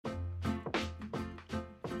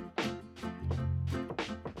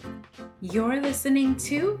You're listening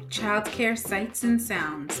to Childcare Sights and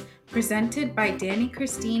Sounds, presented by Danny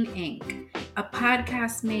Christine Inc., a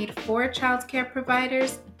podcast made for childcare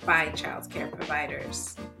providers by childcare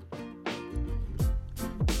providers.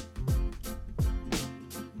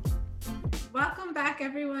 Welcome back,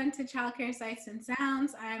 everyone, to Childcare Sights and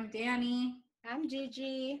Sounds. I'm Danny. I'm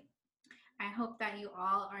Gigi. I hope that you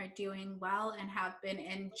all are doing well and have been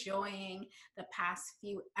enjoying the past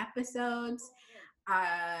few episodes.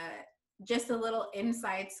 Just a little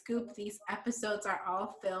inside scoop, these episodes are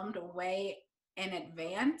all filmed way in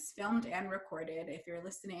advance, filmed and recorded. If you're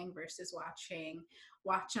listening versus watching,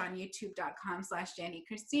 watch on youtube.com/Danny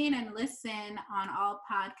Christine and listen on all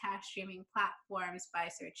podcast streaming platforms by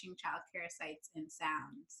searching Childcare Sights and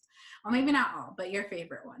Sounds. Well, maybe not all, but your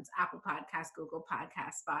favorite ones: Apple Podcasts, Google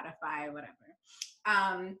Podcasts, Spotify, whatever.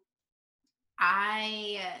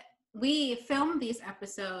 We filmed these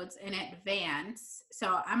episodes in advance,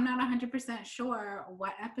 so I'm not 100% sure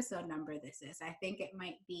what episode number this is. I think it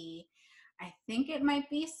might be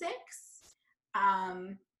 6.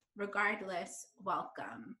 Regardless,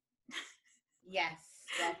 welcome. Yes,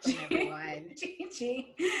 welcome everyone.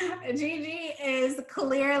 Gigi is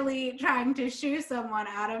clearly trying to shoo someone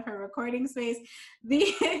out of her recording space. We're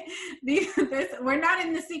not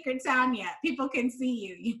in the secret sound yet. People can see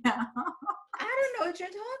you, you know. I don't know what you're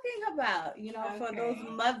talking about. Okay. For those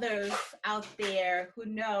mothers out there who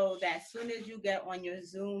know that as soon as you get on your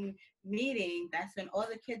Zoom meeting, that's when all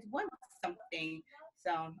the kids want something.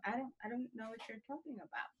 So I don't know what you're talking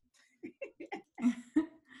about.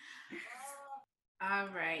 All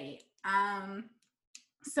right.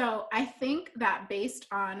 So I think that based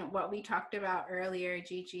on what we talked about earlier,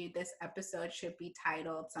 Gigi, this episode should be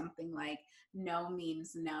titled something like "No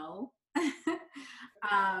Means No."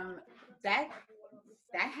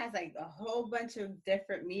 That has like a whole bunch of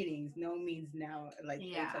different meanings. No means no. Like,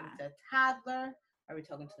 yeah. Are we talking to a toddler? Are we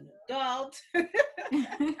talking to an adult?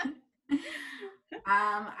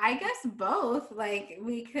 I guess both. Like,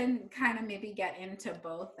 we can kind of maybe get into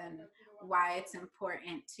both and why it's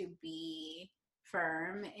important to be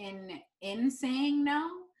firm in saying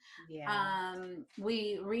no. Yeah.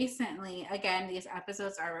 We recently, again, these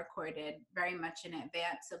episodes are recorded very much in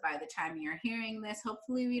advance, so by the time you're hearing this,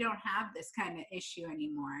 hopefully we don't have this kind of issue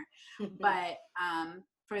anymore. But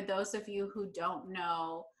for those of you who don't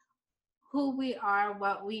know who we are,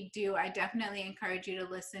 what we do, I definitely encourage you to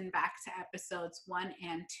listen back to episodes 1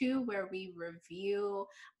 and 2, where we review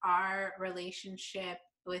our relationship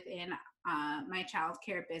within my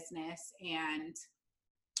childcare business and,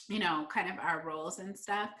 kind of our roles and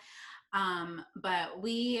stuff. But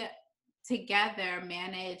we together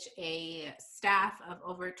manage a staff of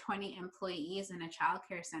over 20 employees in a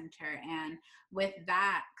childcare center. And with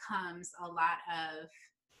that comes a lot of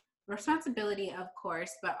responsibility, of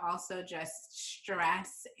course, but also just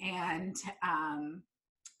stress and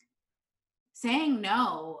saying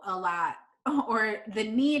no a lot, or the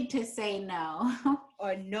need to say no.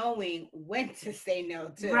 Or knowing when to say no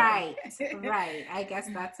too. Right. I guess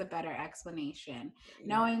that's a better explanation. Yeah.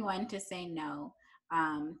 Knowing when to say no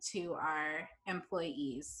to our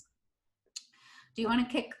employees. Do you want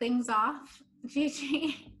to kick things off,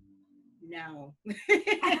 Gigi? No. No,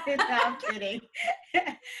 I'm kidding.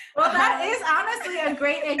 Well, that is honestly a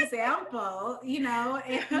great example.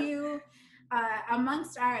 If you,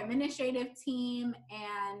 amongst our administrative team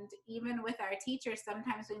and even with our teachers,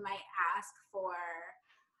 sometimes we might ask for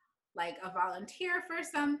like a volunteer for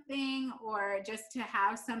something or just to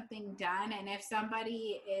have something done. And if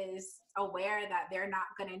somebody is aware that they're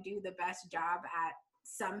not going to do the best job at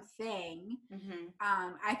something,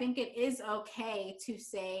 I think it is okay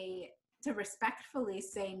to respectfully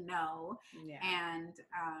say no. Yeah. And,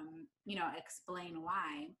 explain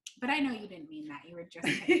why. But I know you didn't mean that. You were just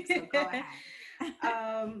kidding, so go ahead.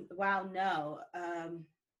 Wow, no.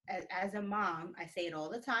 As a mom, I say it all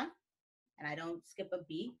the time, and I don't skip a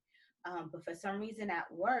beat. But for some reason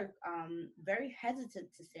at work, very hesitant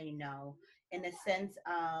to say no, in the sense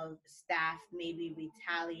of staff maybe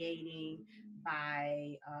retaliating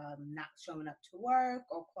by not showing up to work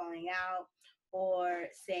or calling out, or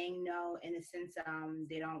saying no in the sense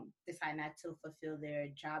they don't decide not to fulfill their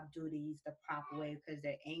job duties the proper way because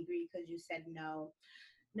they're angry because you said no.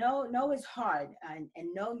 No is hard, and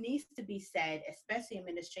no needs to be said, especially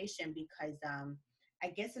administration, because I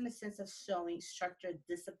guess in the sense of showing structure,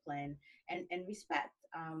 discipline, and respect.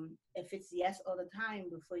 If it's yes all the time,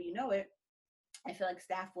 before you know it, I feel like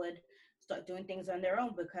staff would start doing things on their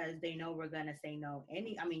own because they know we're gonna say no.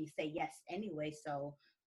 Say yes anyway. So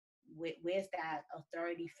where's that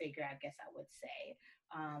authority figure? I guess I would say.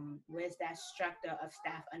 Where's that structure of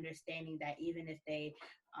staff understanding that even if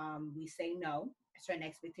we say no, certain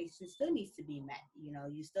expectations still needs to be met.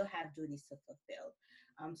 You still have duties to fulfill.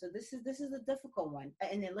 So this is a difficult one.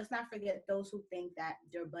 And then let's not forget those who think that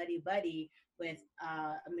they're buddy buddy with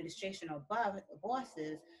administration or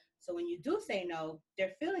bosses. So when you do say no,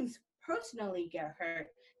 their feelings personally get hurt,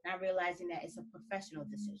 not realizing that it's a professional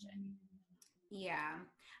decision. Yeah.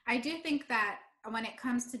 I do think that when it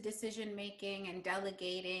comes to decision making and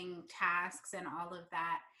delegating tasks and all of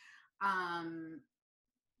that, um,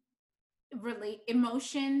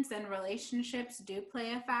 emotions and relationships do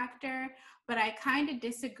play a factor, but I kind of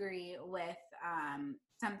disagree with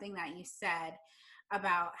something that you said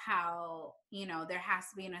about how there has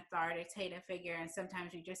to be an authoritative figure, and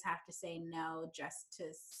sometimes you just have to say no just to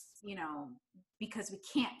because we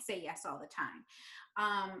can't say yes all the time.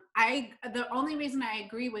 The only reason I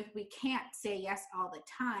agree with we can't say yes all the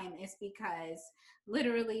time is because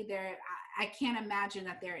literally I can't imagine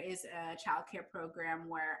that there is a childcare program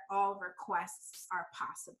where all requests are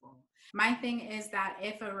possible. My thing is that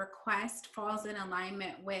if a request falls in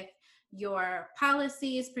alignment with your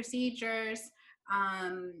policies, procedures,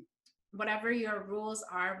 whatever your rules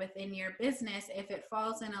are within your business, if it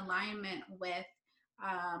falls in alignment with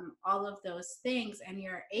all of those things and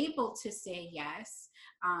you're able to say yes,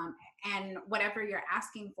 and whatever you're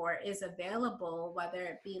asking for is available, whether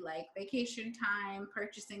it be like vacation time,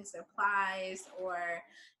 purchasing supplies, or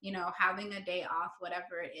having a day off,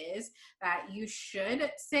 whatever it is, that you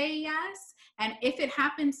should say yes. And if it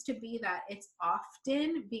happens to be that it's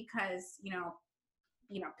often because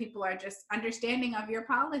people are just understanding of your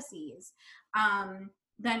policies,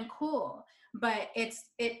 then cool. But it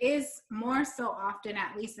is more so often,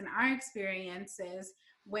 at least in our experiences,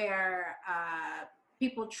 where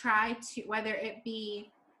people try to, whether it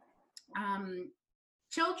be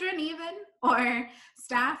children even, or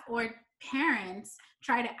staff or parents,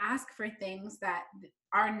 try to ask for things that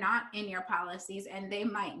are not in your policies and they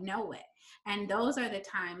might know it. And those are the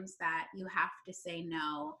times that you have to say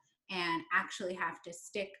no and actually have to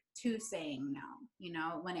stick to saying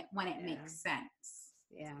no, when it Yeah. makes sense.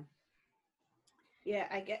 Yeah,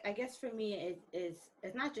 I guess for me it's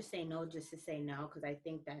not just say no just to say no, because I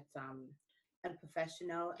think that's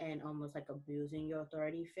unprofessional and almost like abusing your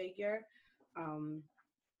authority figure. Um,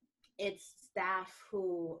 it's staff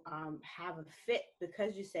who have a fit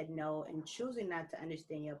because you said no and choosing not to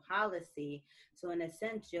understand your policy. So in a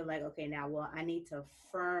sense, you're like, okay, now, well, I need to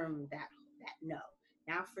affirm that no.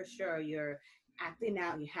 Now, for sure, you're acting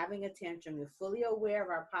out, you're having a tantrum, you're fully aware of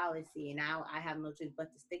our policy, and now I have no choice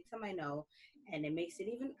but to stick to my no. And it makes it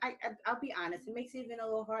even, I'll be honest, it makes it even a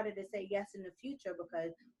little harder to say yes in the future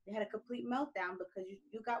because you had a complete meltdown because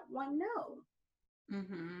you got one no.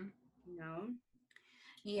 Mm-hmm. You know?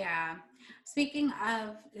 Yeah. Speaking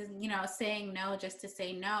of, saying no just to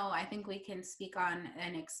say no, I think we can speak on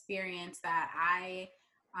an experience that I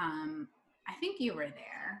think you were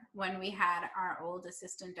there when we had our old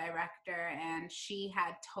assistant director, and she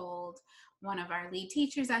had told one of our lead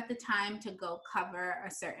teachers at the time to go cover a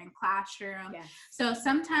certain classroom. Yes. So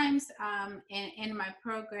sometimes in my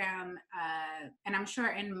program, and I'm sure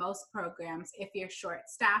in most programs, if you're short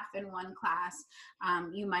staffed in one class,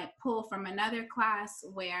 you might pull from another class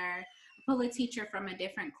pull a teacher from a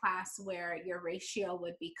different class where your ratio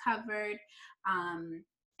would be covered.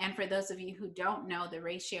 And for those of you who don't know, the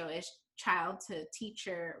ratio is child to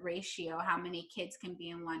teacher ratio, how many kids can be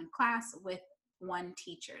in one class with one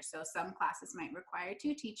teacher. So some classes might require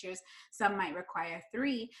 2 teachers, some might require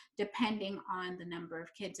 3, depending on the number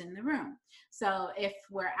of kids in the room. So if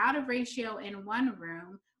we're out of ratio in one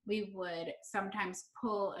room, we would sometimes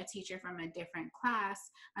pull a teacher from a different class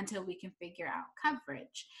until we can figure out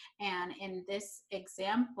coverage. And in this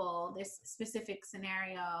example, this specific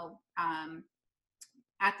scenario,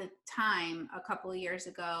 at the time, a couple of years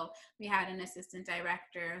ago, we had an assistant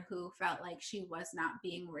director who felt like she was not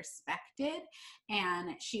being respected,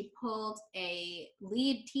 and she pulled a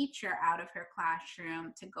lead teacher out of her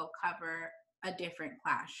classroom to go cover a different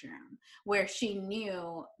classroom where she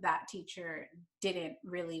knew that teacher didn't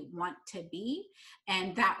really want to be.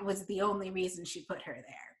 And that was the only reason she put her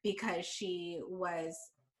there, because she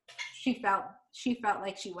felt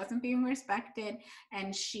like she wasn't being respected,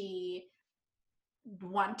 and she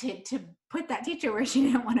wanted to put that teacher where she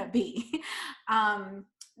didn't want to be.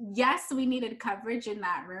 Yes, we needed coverage in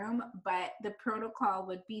that room, but the protocol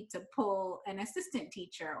would be to pull an assistant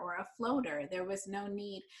teacher or a floater. There was no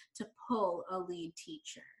need to pull a lead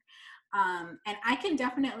teacher. And I can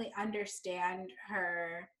definitely understand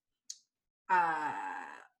her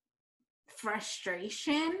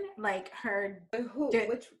frustration, like her.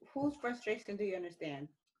 whose frustration do you understand?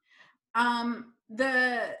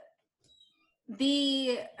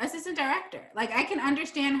 The assistant director. Like, I can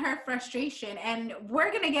understand her frustration, and we're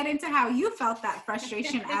going to get into how you felt that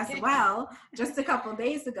frustration as well just a couple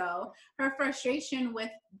days ago. Her frustration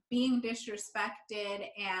with being disrespected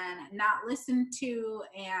and not listened to,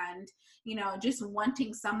 and just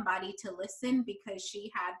wanting somebody to listen because she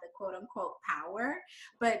had the quote unquote power.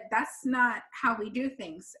 But that's not how we do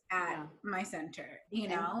things at my center.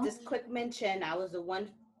 And just quick mention, I was the one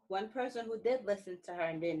person who did listen to her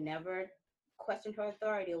and did never question her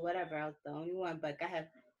authority or whatever. I was the only one, but go ahead.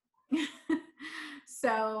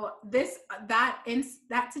 So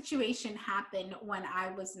that situation happened when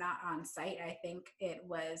I was not on site. I think it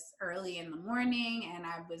was early in the morning, and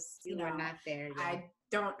I was, you were not there. Yeah.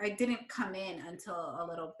 I didn't come in until a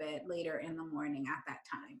little bit later in the morning at that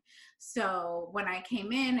time. So when I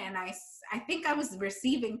came in, and I think I was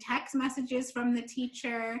receiving text messages from the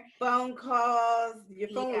teacher, phone calls, your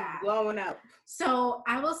phone was blowing up. So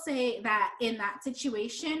I will say that in that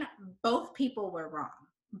situation, both people were wrong.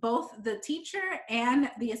 Both the teacher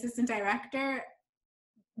and the assistant director,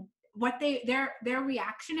 their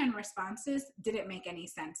reaction and responses didn't make any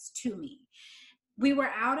sense to me. We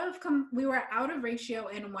were out of ratio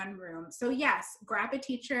in one room. So yes, grab a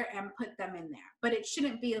teacher and put them in there, but it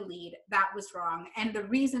shouldn't be a lead. That was wrong. And the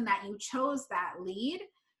reason that you chose that lead,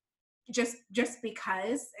 just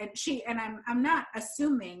because, and I'm not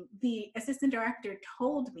assuming, the assistant director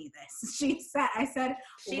told me this. I said,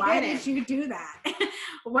 why did you do that?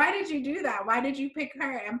 Why did you do that? Why did you pick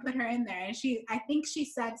her and put her in there? And I think she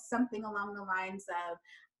said something along the lines of,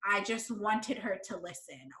 I just wanted her to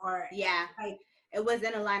listen, or like, it was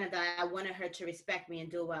in a line of that. I wanted her to respect me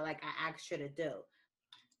and do what I asked her to do.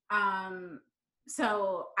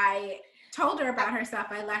 So I told her about her stuff.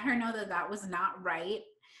 I let her know that was not right.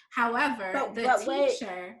 However, the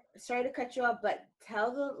teacher... Wait, sorry to cut you off, but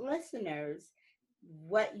tell the listeners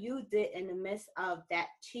what you did in the midst of that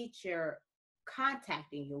teacher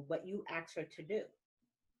contacting you, what you asked her to do.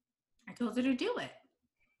 I told her to do it.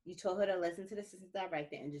 You told her to listen to the assistant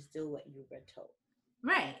director and just do what you were told.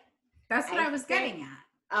 Right. That's what I was getting at.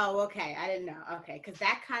 Oh, okay. I didn't know. Okay. Because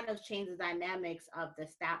that kind of changes the dynamics of the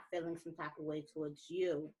staff feeling some type of way towards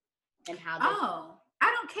you and how they... Oh,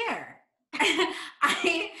 I don't care.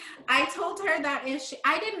 I told her that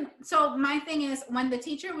so my thing is, when the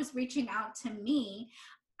teacher was reaching out to me,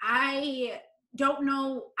 I don't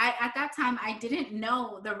know, at that time I didn't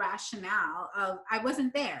know the rationale of, I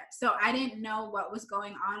wasn't there, so I didn't know what was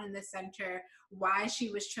going on in the center, why she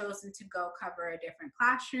was chosen to go cover a different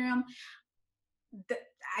classroom.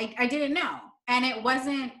 I didn't know. And it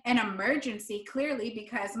wasn't an emergency, clearly,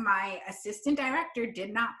 because my assistant director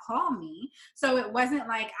did not call me. So it wasn't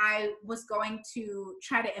like I was going to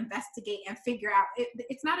try to investigate and figure out.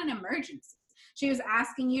 It's not an emergency. She was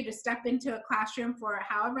asking you to step into a classroom for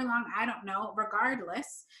however long, I don't know.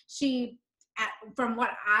 Regardless, from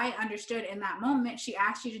what I understood in that moment, she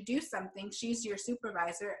asked you to do something. She's your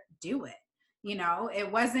supervisor. Do it.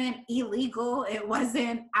 It wasn't illegal. It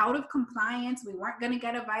wasn't out of compliance. We weren't going to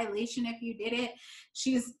get a violation if you did it.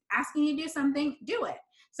 She's asking you to do something, do it.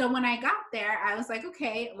 So when I got there, I was like,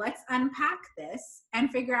 okay, let's unpack this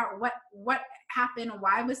and figure out what happened.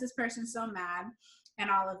 Why was this person so mad,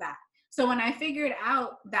 and all of that. So when I figured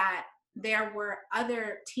out that there were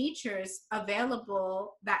other teachers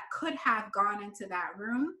available that could have gone into that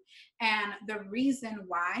room, and the reason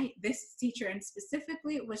why this teacher and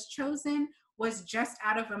specifically was chosen was just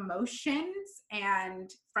out of emotions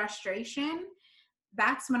and frustration,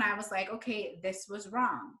 that's when I was like, okay, this was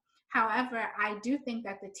wrong. However, I do think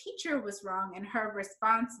that the teacher was wrong in her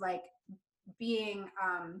response, like being,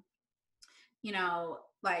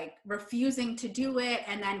 like refusing to do it,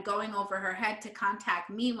 and then going over her head to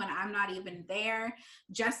contact me when I'm not even there,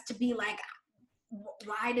 just to be like,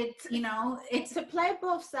 why did, it's to play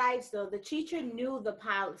both sides though. The teacher knew the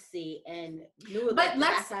policy and knew, but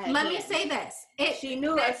let me say this, she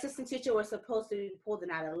knew assistant teacher was supposed to be pulled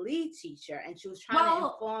and not a lead teacher, and she was trying to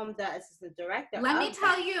inform the assistant director. Let me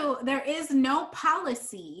tell you, there is no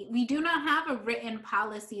policy. We do not have a written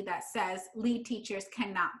policy that says lead teachers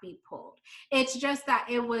cannot be pulled. It's just that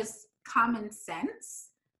it was common sense,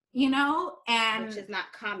 and which is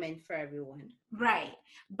not common for everyone. Right.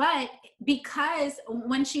 But because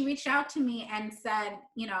when she reached out to me and said,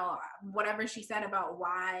 whatever she said about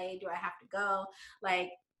why do I have to go,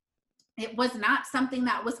 like, it was not something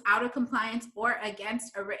that was out of compliance or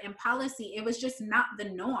against a written policy. It was just not the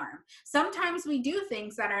norm. Sometimes we do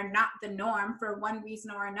things that are not the norm for one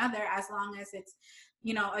reason or another, as long as it's,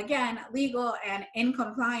 you know, again, legal and in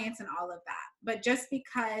compliance and all of that. But just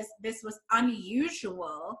because this was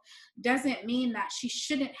unusual doesn't mean that she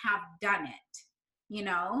shouldn't have done it, you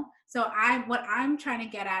know? So what I'm trying to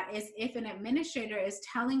get at is, if an administrator is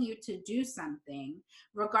telling you to do something,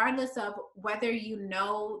 regardless of whether you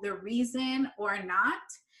know the reason or not,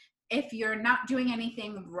 if you're not doing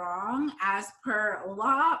anything wrong as per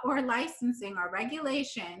law or licensing or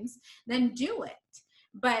regulations, then do it.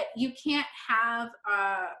 But you can't have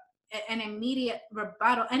an immediate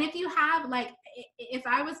rebuttal. And if you have, like, if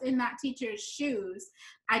I was in that teacher's shoes,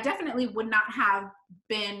 I definitely would not have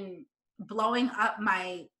been blowing up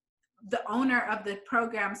the owner of the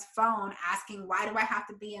program's phone asking, why do I have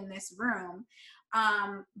to be in this room?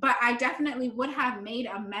 But I definitely would have made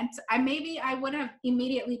maybe I would have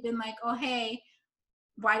immediately been like, oh, hey,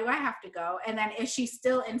 why do I have to go? And then if she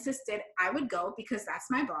still insisted, I would go because that's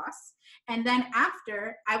my boss. And then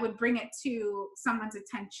after, I would bring it to someone's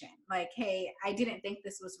attention. Like, hey, I didn't think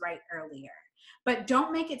this was right earlier. But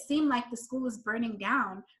don't make it seem like the school is burning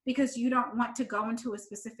down because you don't want to go into a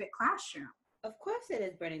specific classroom. Of course it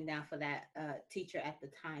is burning down for that teacher at the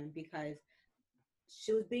time, because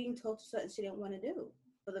she was being told to something she didn't want to do.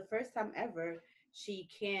 For the first time ever, she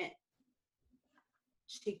can't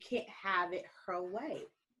have it her way.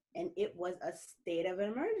 And it was a state of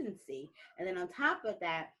emergency. And then on top of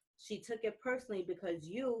that, she took it personally because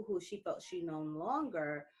you, who she felt she no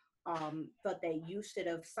longer felt that you should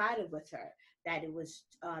have sided with her, that it was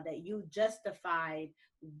that you justified,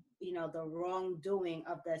 you know, the wrongdoing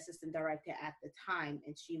of the assistant director at the time,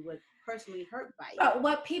 and she was personally hurt by it. But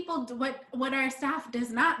what our staff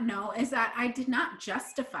does not know is that I did not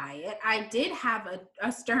justify it. I did have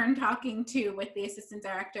a stern talking to with the assistant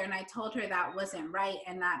director, and I told her that wasn't right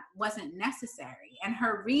and that wasn't necessary, and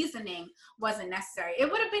her reasoning wasn't necessary.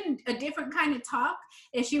 It would have been a different kind of talk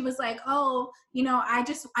if she was like, oh, you know,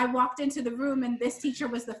 I walked into the room and this teacher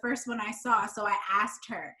was the first one I saw, so I asked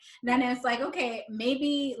her. Then it's like, okay,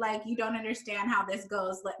 maybe like you don't understand how this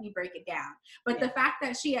goes, let me break it down. But the fact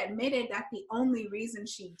that she admitted that the only reason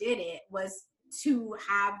she did it was to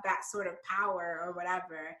have that sort of power or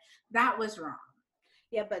whatever, that was wrong.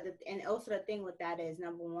 Yeah, but and also the thing with that is,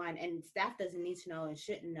 number one, and staff doesn't need to know and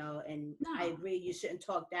shouldn't know. And no. I agree, you shouldn't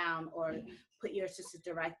talk down or put your assistant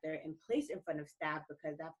director in place in front of staff,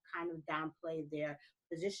 because that kind of downplayed their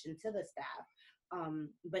position to the staff.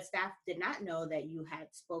 But staff did not know that you had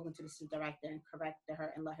spoken to the assistant director and corrected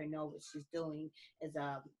her and let her know what she's doing is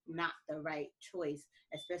not the right choice,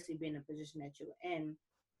 especially being in a position that you're in.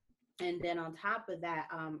 And then on top of that,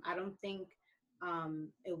 I don't think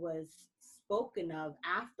it was spoken of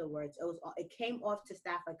afterwards. It came off to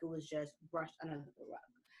staff like it was just brushed under the rug.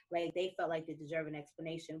 Like they felt like they deserve an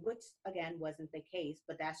explanation, which again wasn't the case,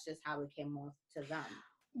 but that's just how it came off to them.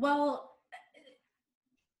 Well,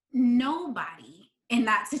 nobody in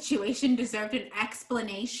that situation deserved an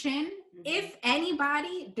explanation. Mm-hmm. If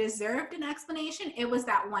anybody deserved an explanation, it was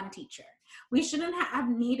that one teacher. We shouldn't have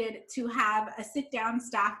needed to have a sit-down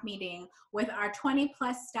staff meeting with our 20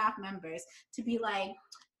 plus staff members to be like,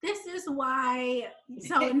 this is why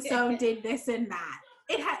so-and-so did this and that.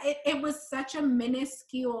 It was such a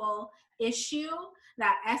minuscule issue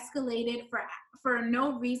that escalated for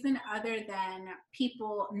no reason other than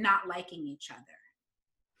people not liking each other.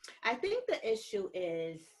 I think the issue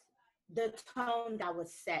is the tone that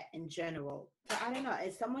was set in general. So I don't know,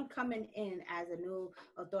 is someone coming in as a new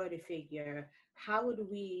authority figure, how would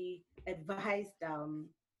we advise them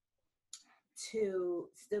to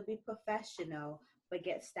still be professional, but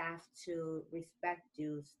get staff to respect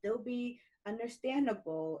you, still be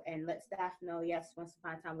understandable, and let staff know, yes, once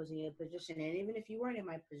upon a time I was in your position, and even if you weren't in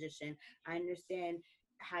my position, I understand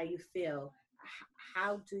how you feel.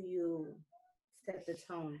 How do you set the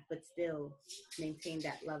tone but still maintain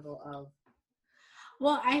that level of,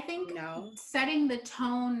 well, I think setting the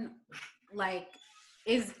tone like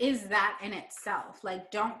is that in itself. Like,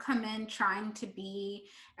 don't come in trying to be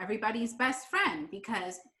everybody's best friend,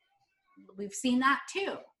 because we've seen that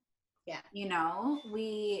too. Yeah, you know,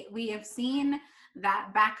 we have seen that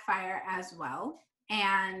backfire as well,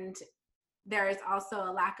 and there is also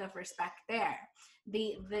a lack of respect there.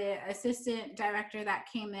 The assistant director that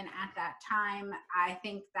came in at that time, I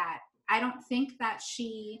don't think that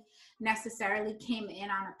she necessarily came in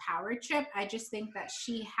on a power trip. I just think that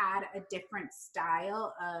she had a different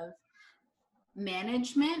style of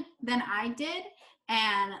management than I did.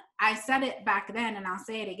 And I said it back then, and I'll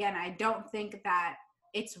say it again. I don't think that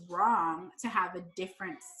it's wrong to have a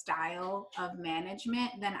different style of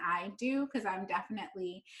management than I do, because I'm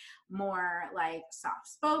definitely more like soft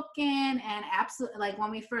spoken, and absolutely, like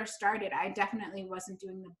when we first started, I definitely wasn't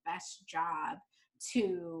doing the best job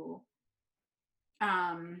to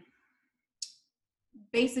um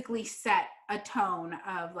basically set a tone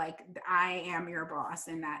of like, I am your boss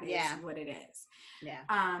and that is what it is. Yeah.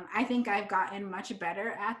 I think I've gotten much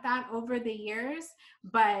better at that over the years,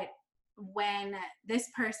 but when this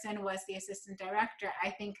person was the assistant director,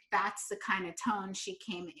 I think that's the kind of tone she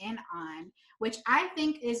came in on, which I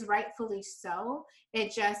think is rightfully so.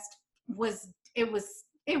 It just was, it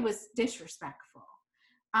was disrespectful.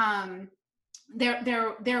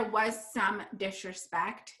 There was some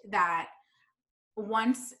disrespect that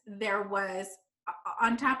once there was,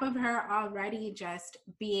 on top of her already just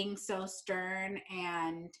being so stern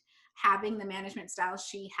and having the management style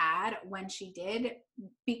she had, when she did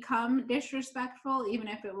become disrespectful, even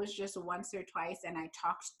if it was just once or twice and I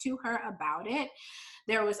talked to her about it,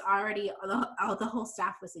 there was already the whole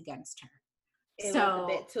staff was against her. It so was a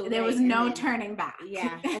bit too there late, was no turning back.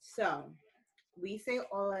 Yeah. So we say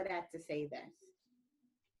all of that to say this.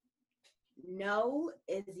 No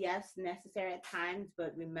is, yes, necessary at times,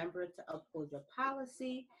 but remember to uphold your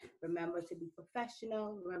policy, remember to be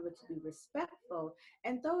professional, remember to be respectful,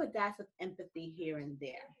 and throw a dash of empathy here and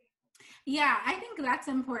there. Yeah, I think that's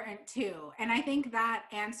important too. And I think that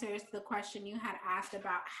answers the question you had asked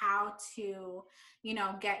about how to,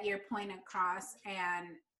 get your point across.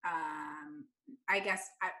 And I guess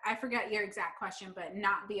I forget your exact question, but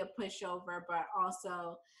not be a pushover, but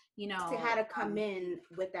also, to how to come in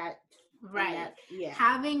with that. Right.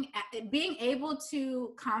 Being able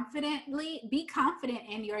to be confident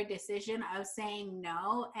in your decision of saying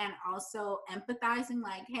no, and also empathizing,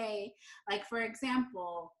 like, hey, like for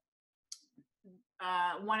example,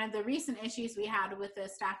 one of the recent issues we had with a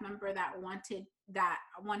staff member that wanted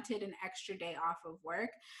an extra day off of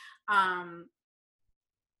work,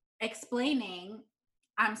 explaining,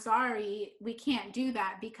 I'm sorry, we can't do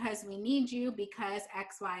that because we need you because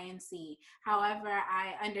X, Y, and Z. However,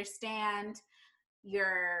 I understand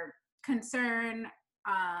your concern.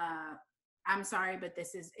 I'm sorry, but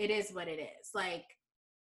it is what it is. Like,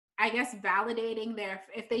 I guess validating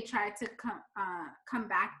if they try to come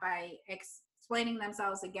back by explaining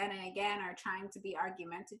themselves again and again, or trying to be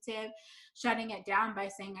argumentative, shutting it down by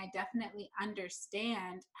saying, I definitely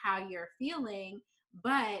understand how you're feeling,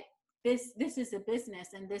 but this is a business,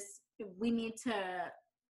 and we need to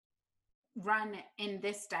run in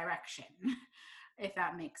this direction, if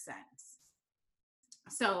that makes sense.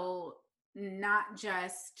 So not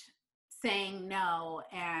just saying no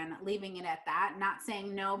and leaving it at that, not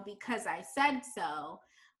saying no because I said so,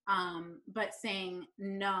 but saying,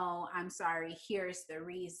 no, I'm sorry, here's the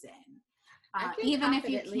reason. Even if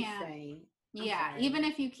you can't even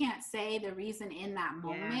if you can't say the reason in that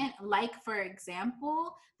moment, like for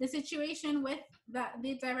example, the situation with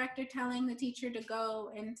the director telling the teacher to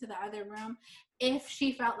go into the other room, if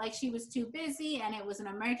she felt like she was too busy and it was an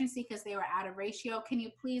emergency because they were out of ratio, can you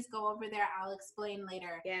please go over there? I'll explain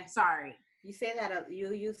later. Yeah. Sorry. You say that,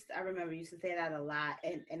 I remember you used to say that a lot,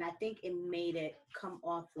 and I think it made it come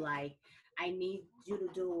off like, I need you to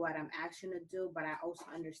do what I'm asking to do, but I also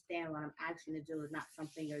understand what I'm asking to do is not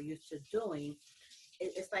something you're used to doing.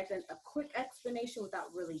 It's like a quick explanation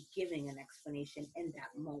without really giving an explanation in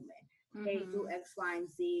that moment. Mm-hmm. Hey, do X, Y, and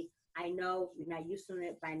Z. I know you're not used to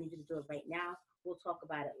it, but I need you to do it right now. We'll talk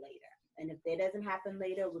about it later. And if it doesn't happen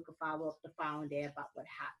later, we could follow up the following day about what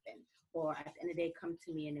happened. Or at the end of the day, come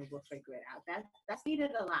to me and then we'll figure it out. That's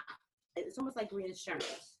needed a lot. It's almost like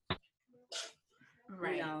reinsurance.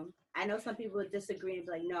 Right. I know some people would disagree and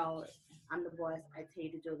be like, no, I'm the boss. I tell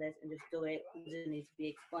you to do this and just do it. It needs to be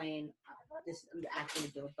explained. This I'm actually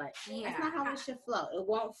do it. But that's not how it should flow. It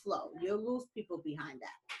won't flow. You'll lose people behind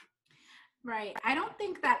that. Right. I don't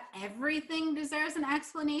think that everything deserves an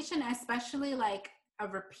explanation, especially like a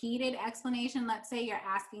repeated explanation. Let's say you're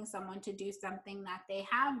asking someone to do something that they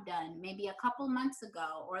have done maybe a couple months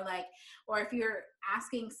ago, or if you're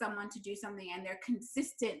asking someone to do something and they're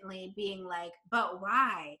consistently being like, but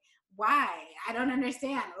why? I don't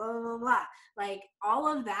understand. Blah, blah, blah. Like, all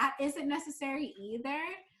of that isn't necessary either.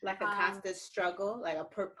 Like a constant struggle, like on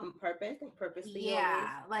purpose, purposely.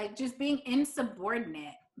 Yeah, always. Like just being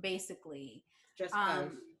insubordinate, basically. Just because.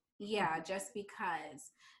 Just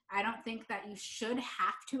because. I don't think that you should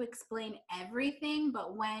have to explain everything,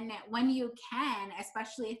 but when you can,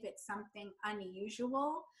 especially if it's something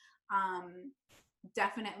unusual,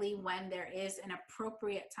 definitely when there is an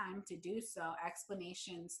appropriate time to do so,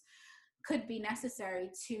 explanations could be necessary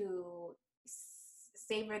to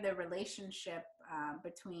savor the relationship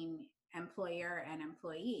between employer and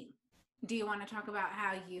employee. Do you want to talk about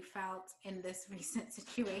how you felt in this recent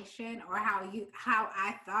situation, or how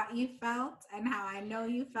I thought you felt and how I know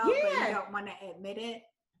you felt, but you Yeah, don't want to admit it?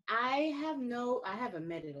 I have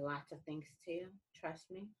admitted lots of things to you.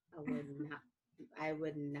 Trust me. I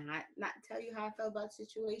would not tell you how I felt about the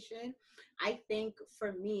situation. I think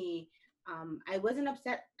for me, I wasn't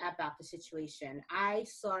upset about the situation. I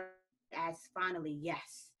saw it as finally,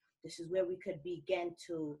 yes, this is where we could begin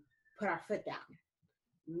to put our foot down,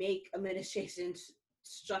 make administration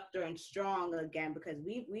structure and strong again, because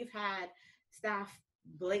we've had staff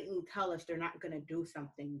blatantly tell us they're not going to do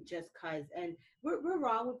something just because, and we're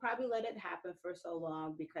wrong. We probably let it happen for so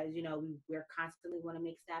long because we're constantly want to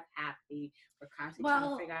make staff happy. We're constantly trying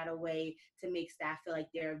to figure Well, out a way to make staff feel like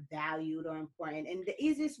they're valued or important, and the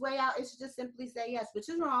easiest way out is to just simply say yes, which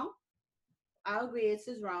is wrong. I'll agree, this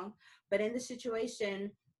is wrong. But in the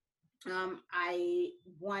situation, I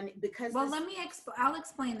won because well, this. I'll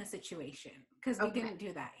explain the situation because we Okay, didn't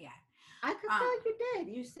do that yet. I could feel Um, like you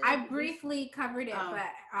did. You said I we. briefly covered it, Oh, but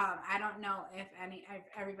I don't know if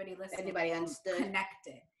everybody listening anybody will understood?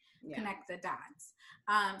 Yeah. connect the dots.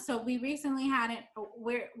 So we recently had it.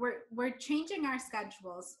 We're changing our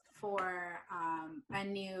schedules for a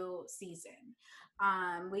new season.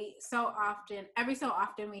 We so often, every so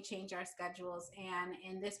often, we change our schedules, and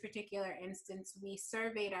in this particular instance, we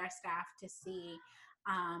surveyed our staff to see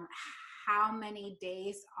um, how many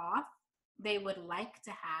days off they would like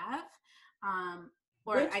to have. Um,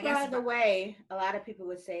 or I Which, guess, by the way, a lot of people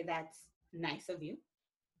would say that's nice of you.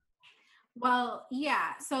 well,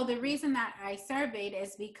 yeah. So the reason that I surveyed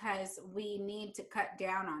is because we need to cut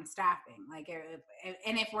down on staffing. Like,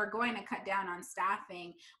 and if we're going to cut down on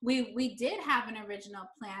staffing, we did have an original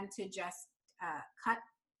plan to just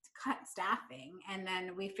cut staffing, and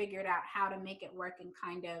then we figured out how to make it work and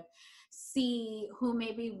kind of see who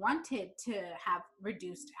maybe wanted to have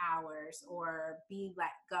reduced hours or be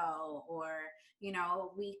let go, or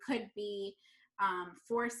we could be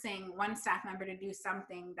forcing one staff member to do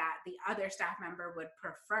something that the other staff member would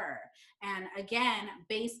prefer. And again,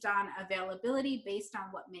 based on availability, based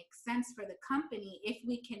on what makes sense for the company, if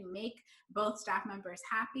we can make both staff members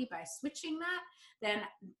happy by switching that, then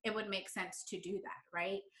it would make sense to do that,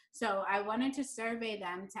 right? So I wanted to survey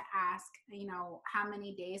them to ask, how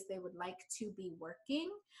many days they would like to be working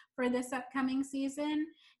for this upcoming season.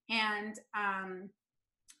 And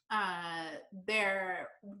there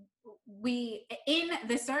we in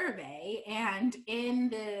the survey and in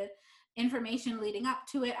the information leading up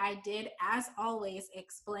to it, I did, as always,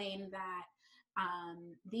 explain that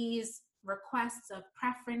these requests of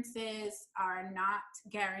preferences are not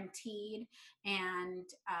guaranteed, and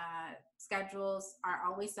schedules are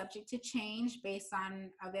always subject to change based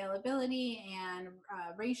on availability and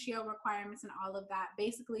ratio requirements and all of that.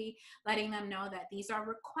 Basically, letting them know that these are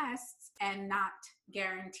requests and not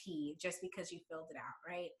guaranteed just because you filled it out,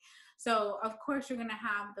 right? So of course you're going to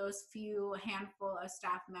have those few handful of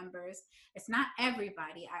staff members. It's not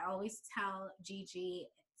everybody. I always tell Gigi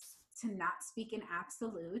to not speak in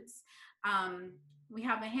absolutes. We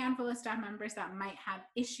have a handful of staff members that might have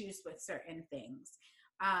issues with certain things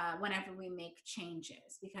whenever we make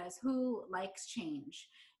changes, because who likes change?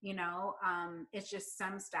 It's just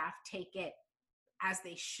some staff take it as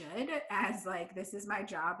they should, as like, this is my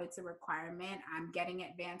job, it's a requirement, I'm getting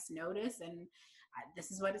advance notice, and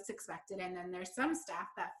this is what it's expected. And then there's some staff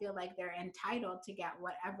that feel like they're entitled to get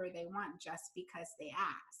whatever they want just because they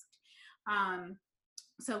asked.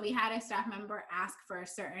 So we had a staff member ask for a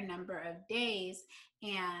certain number of days,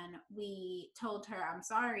 and we told her, I'm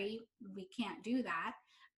sorry, we can't do that.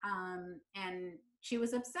 And she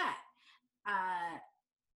was upset.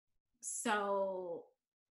 So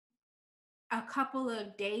a couple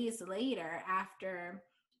of days later, after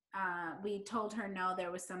we told her no,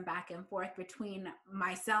 there was some back and forth between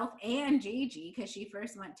myself and Gigi, because she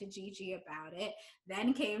first went to Gigi about it,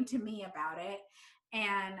 then came to me about it.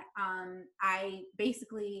 And I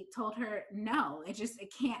basically told her, no, it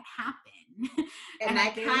can't happen. And And I I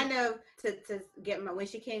gave, kind of to get my when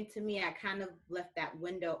she came to me, I kind of left that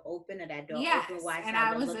window open or that door open yes, while I and started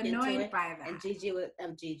I to was look into annoyed it. by And that.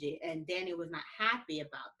 Gigi and Danny was not happy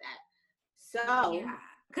about that. So Yeah,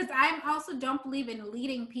 because I also don't believe in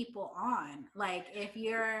leading people on. Like, if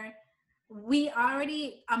you're, we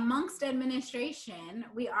already, amongst administration,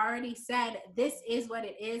 we already said this is what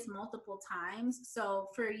it is multiple times. So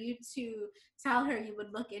for you to tell her you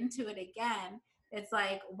would look into it again, It's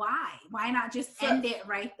like, why not just end it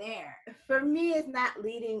right there? For me, it's not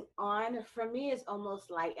leading on. For me, it's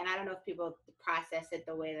almost like, and I don't know if people process it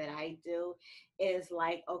the way that I do, is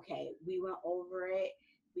like, okay, we went over it.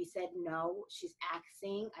 We said no. She's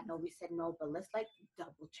asking. I know we said no, but let's like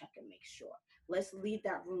double check and make sure. Let's leave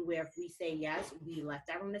that room where if we say yes, we left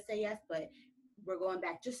that room to say yes, but we're going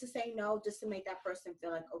back just to say no, just to make that person feel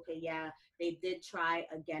like, okay, yeah, they did try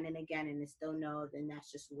again and again and it's still no, then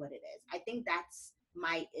that's just what it is. I think that's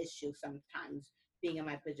my issue sometimes being in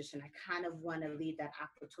my position. I kind of want to leave that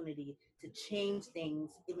opportunity to change things,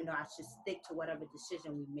 even though I should stick to whatever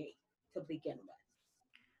decision we make to begin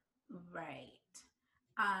with. Right.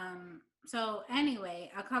 So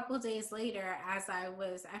anyway, a couple days later, as I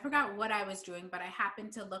forgot what I was doing, but I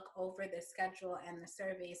happened to look over the schedule and the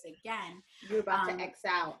surveys again. You were about to X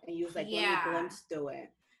out and you was like, let me glimpse through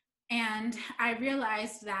it. And I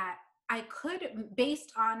realized that I could,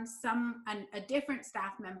 based on a different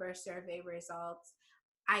staff member survey results,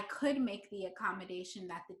 I could make the accommodation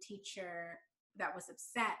that the teacher that was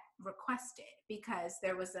upset requested, because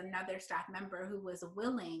there was another staff member who was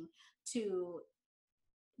willing to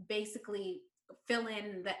basically fill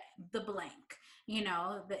in the blank,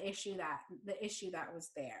 the issue that was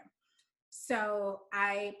there. So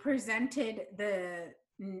I presented the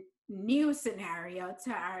new scenario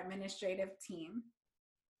to our administrative team,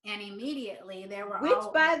 and immediately they were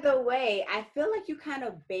by the way, I feel like you kind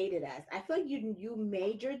of baited us. I feel like you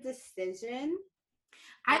made your decision.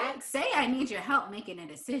 I didn't say I need your help making a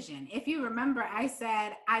decision. If you remember, I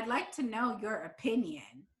said I'd like to know your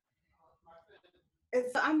opinion. And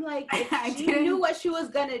so I'm like, if she knew what she was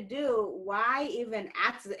gonna do, why even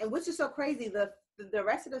ask it? And which is so crazy. The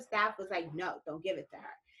rest of the staff was like, no, don't give it to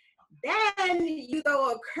her. Then you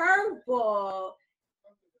throw a curveball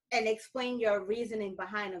and explain your reasoning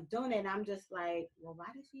behind of doing it. And I'm just like, well, why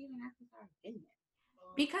did she even ask us our opinion?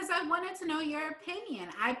 Because I wanted to know your opinion.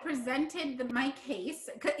 I presented my case.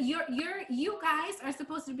 You guys are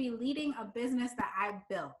supposed to be leading a business that I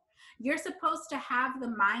built. You're supposed to have the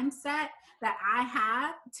mindset that I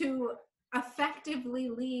have to effectively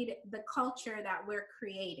lead the culture that we're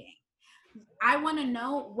creating. I want to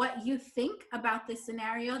know what you think about this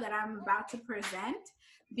scenario that I'm about to present,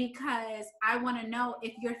 because I want to know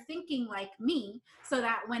if you're thinking like me, so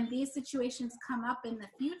that when these situations come up in the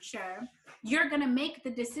future, you're going to make the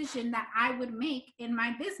decision that I would make in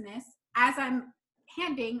my business as I'm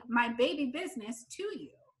handing my baby business to you.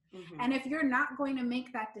 Mm-hmm. And if you're not going to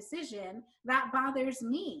make that decision, that bothers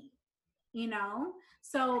me,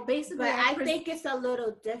 So basically, but I think it's a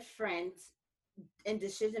little different in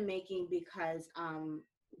decision making because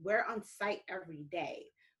we're on site every day.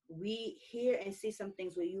 We hear and see some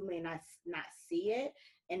things where you may not see it,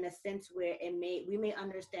 in a sense where we may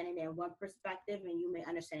understand it in one perspective and you may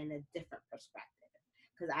understand it in a different perspective.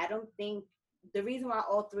 Because I don't think the reason why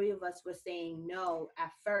all three of us were saying no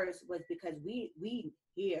at first was because we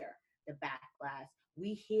hear the backlash,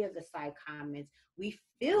 we hear the side comments, we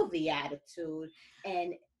feel the attitude,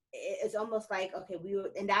 and it's almost like, okay,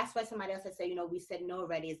 and that's why somebody else had said, we said no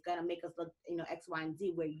already. It's gonna make us look, X, Y, and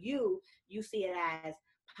Z. Where you see it as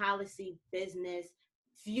policy, business,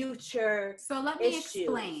 future. So let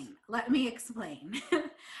me explain.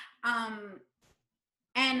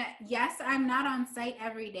 And yes, I'm not on site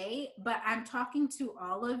every day, but I'm talking to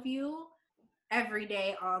all of you every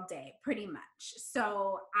day, all day, pretty much.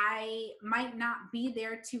 So I might not be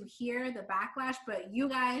there to hear the backlash, but you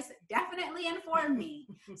guys definitely inform me.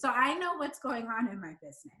 So I know what's going on in my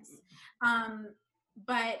business.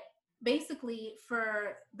 But basically,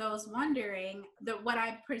 for those wondering, what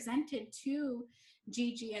I presented to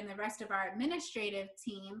Gigi and the rest of our administrative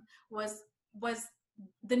team was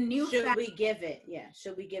the new. Should we give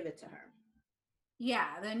it to her? Yeah,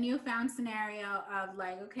 the newfound scenario of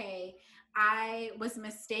like, okay, I was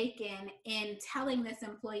mistaken in telling this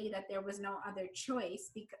employee that there was no other choice,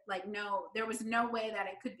 because there was no way that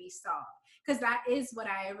it could be solved, because that is what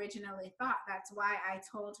I originally thought. That's why I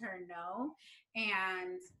told her no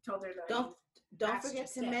and told her that. Don't forget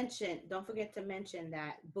to mention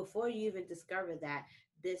that before you even discovered that,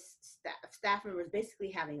 this staff member is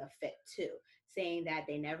basically having a fit too, saying that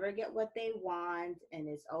they never get what they want and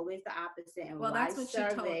it's always the opposite. And that's what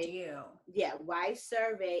she told you. Yeah, why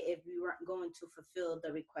survey if we weren't going to fulfill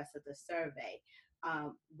the request of the survey,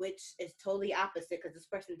 which is totally opposite, because this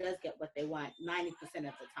person does get what they want 90% of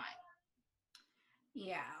the time.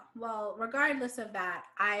 Yeah, well, regardless of that,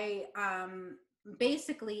 I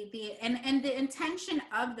basically the intention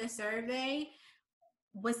of the survey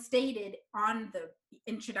was stated on the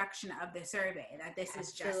introduction of the survey, that this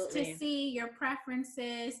is just to see your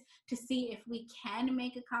preferences, to see if we can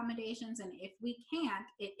make accommodations, and if we can't,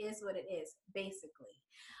 it is what it is, basically.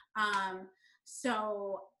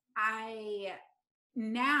 So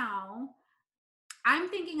I'm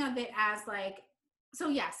thinking of it as like, so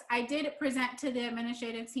yes, I did present to the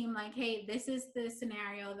administrative team like, hey, this is the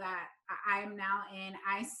scenario that I'm now in.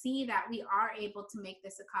 I see that we are able to make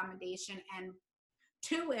this accommodation, and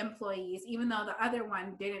 2 employees, even though the other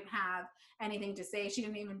one didn't have anything to say. She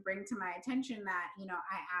didn't even bring to my attention that,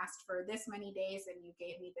 I asked for this many days and you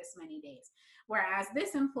gave me this many days. Whereas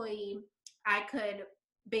this employee,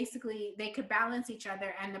 they could balance each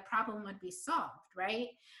other and the problem would be solved, right?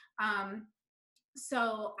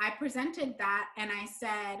 So I presented that and I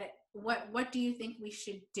said, what do you think we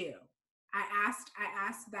should do? I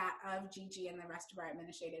asked that of Gigi and the rest of our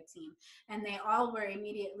administrative team, and they all were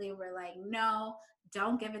like, no,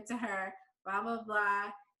 don't give it to her, blah, blah, blah.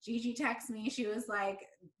 Gigi texted me. She was like,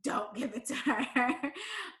 don't give it to her.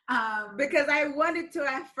 Because I wanted to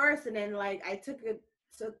at first, and then like I took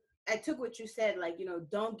what you said, like,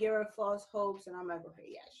 don't give her false hopes. And I'm like, okay,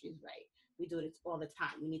 yeah, she's right. We do this all the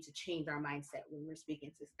time. We need to change our mindset when we're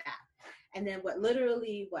speaking to staff. And then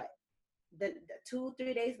the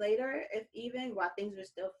 2-3 days later, if even, while things are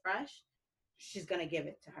still fresh, she's gonna give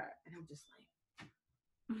it to her. And I'm just like,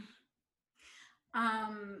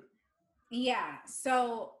 yeah.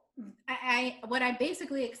 So what I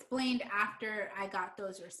basically explained after I got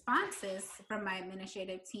those responses from my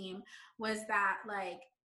administrative team was that, like,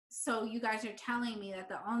 so you guys are telling me that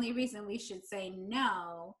the only reason we should say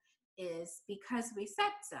no is because we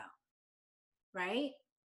said so, right?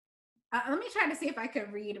 Let me try to see if I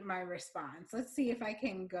can read my response. Let's see if I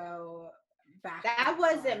can go back. That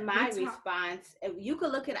wasn't my response. You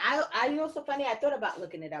could look at. I so funny. I thought about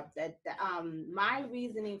looking it up. That my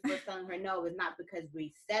reasoning for telling her no is not because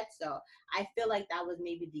we said so. I feel like that was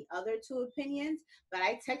maybe the other 2 opinions. But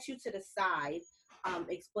I text you to the side,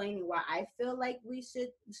 explaining why I feel like we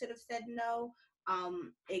should have said no.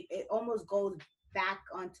 It almost goes back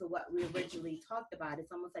onto what we originally talked about.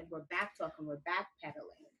 It's almost like we're back talking. We're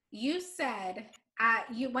backpedaling. You said,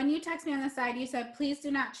 when you text me on the side, you said, please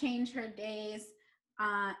do not change her days.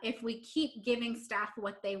 If we keep giving staff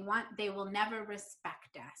what they want, they will never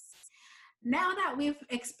respect us. Now that we've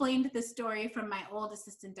explained the story from my old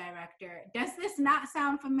assistant director, does this not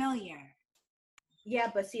sound familiar?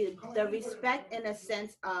 Yeah, but see, the respect in a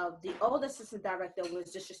sense of the old assistant director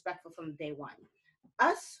was disrespectful from day one.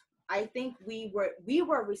 Us, I think we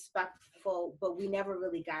were respectful, but we never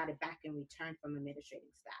really got it back in return from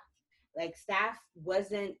administrating staff. Like, staff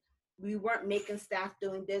we weren't making staff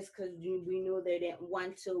doing this because we knew they didn't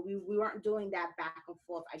want to. We weren't doing that back and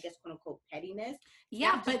forth, I guess, quote unquote, pettiness.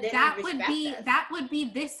 Yeah, but that would be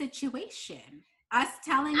this situation. Us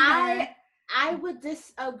telling her. I would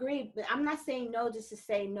disagree, but I'm not saying no just to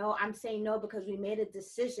say no. I'm saying no because we made a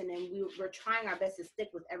decision and we're trying our best to stick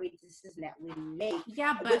with every decision that we make.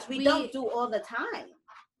 Yeah, but which we don't do all the time.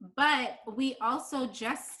 But we also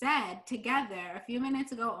just said together a few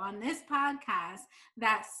minutes ago on this podcast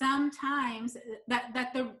that sometimes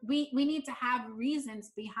we need to have reasons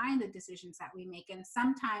behind the decisions that we make, and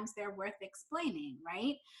sometimes they're worth explaining,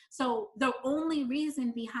 right? So the only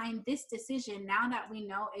reason behind this decision, now that we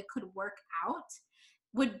know it could work out,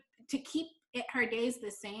 would to keep her days the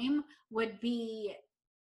same would be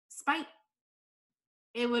spite.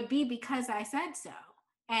 It would be because I said so,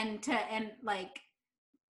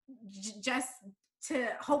 just to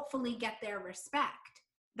hopefully get their respect.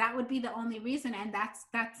 That would be the only reason, and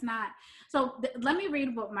that's not. So let me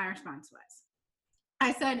read what my response was.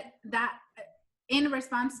 I said that in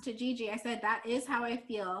response to Gigi, I said that is how I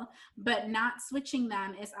feel, but not switching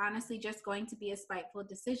them is honestly just going to be a spiteful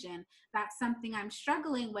decision. That's something I'm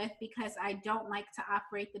struggling with because I don't like to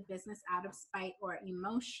operate the business out of spite or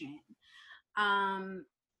emotion.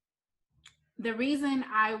 The reason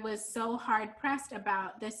I was so hard pressed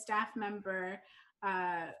about this staff member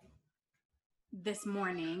this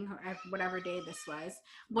morning, or whatever day this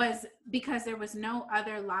was because there was no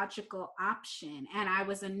other logical option. And I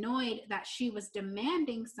was annoyed that she was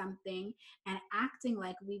demanding something and acting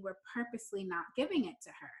like we were purposely not giving it to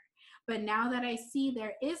her. But now that I see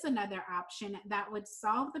there is another option that would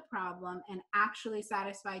solve the problem and actually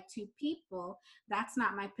satisfy 2 people, that's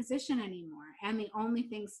not my position anymore. And the only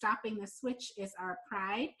thing stopping the switch is our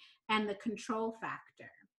pride and the control factor.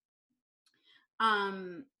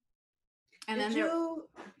 Did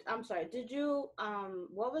you,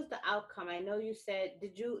 what was the outcome? I know you said,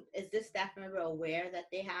 is this staff member aware that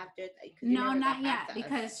they have to? No, not yet,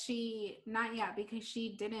 because she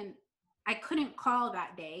didn't I couldn't call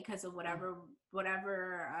that day because of whatever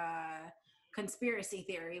conspiracy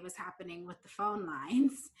theory was happening with the phone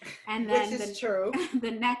lines. And Which then is true.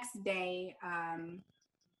 the next day,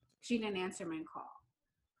 she didn't answer my call.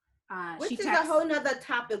 She Which is a texted. whole nother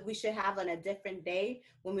topic we should have on a different day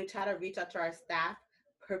when we try to reach out to our staff,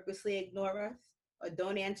 purposely ignore us or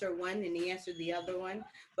don't answer one and answer the other one.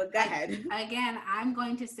 But go ahead. Again, I'm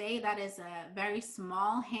going to say that is a very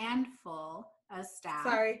small handful of staff.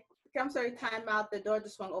 Sorry. I'm sorry, time out. The door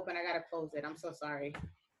just swung open. I gotta close it. I'm so sorry.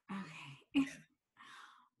 Okay.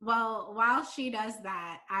 Well, while she does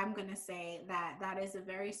that, I'm going to say that that is a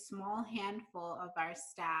very small handful of our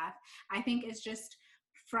staff. I think it's just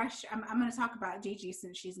fresh. I'm going to talk about Gigi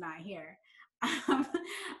since she's not here.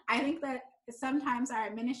 I think that sometimes our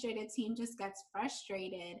administrative team just gets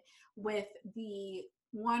frustrated with the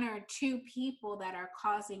one or two people that are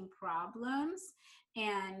causing problems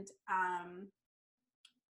and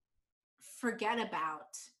forget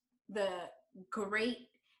about the great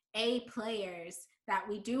A players that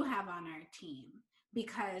we do have on our team,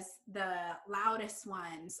 because the loudest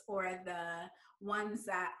ones or the ones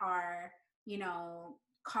that are,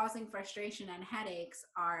 causing frustration and headaches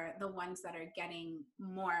are the ones that are getting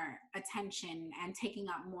more attention and taking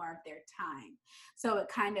up more of their time. So it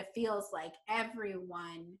kind of feels like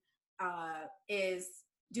everyone is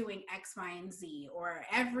doing X, Y, and Z, or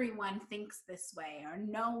everyone thinks this way, or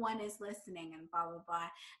no one is listening, and blah, blah, blah.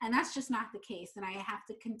 And that's just not the case. And I have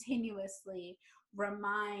to continuously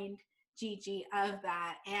remind Gigi of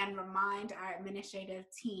that and remind our administrative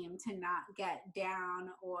team to not get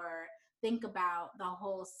down or think about the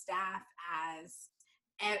whole staff as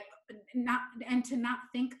to not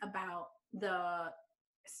think about the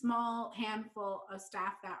small handful of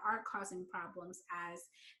staff that are causing problems as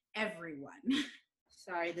everyone.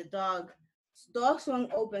 Sorry, the dog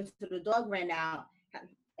swung open, so the dog ran out.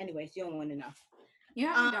 Anyways, you don't want to know. You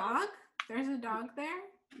have a dog? There's a dog there?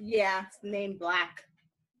 Yeah, it's named Black.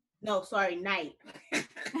 No, sorry, Night.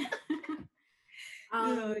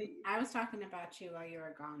 I was talking about you while you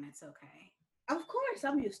were gone. It's okay. Of course,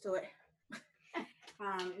 I'm used to it.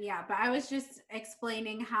 Yeah, but I was just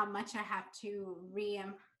explaining how much I have to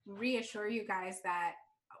reassure you guys that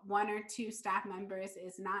one or two staff members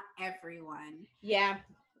is not everyone. Yeah.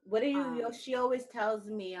 What do you? She always tells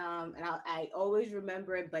me, and I always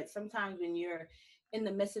remember it. But sometimes when you're in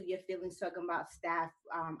the midst of your feelings talking about staff,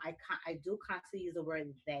 I do constantly use the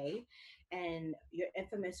word they, and your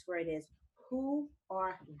infamous word is, who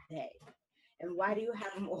are they? And why do you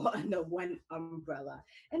have them all under one umbrella?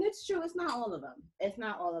 And it's true, it's not all of them. It's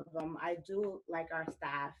not all of them. I do like our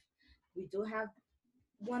staff. We do have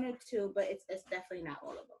one or two, but it's definitely not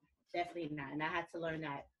all of them. Definitely not. And I had to learn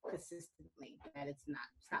that consistently, that it's not.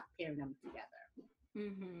 Stop pairing them together.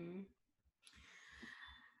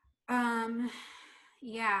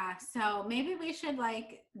 Yeah, so maybe we should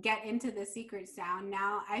get into the secret sound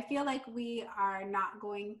now. I feel like we are not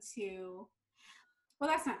going to, well,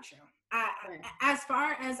 that's not true. As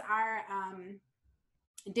far as our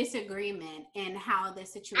disagreement in how the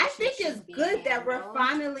situation, I think it's good that we're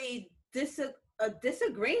finally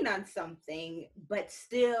disagreeing on something, but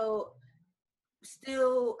still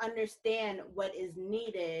understand what is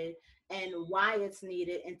needed and why it's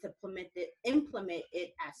needed, and to implement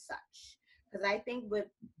it as such. Because I think with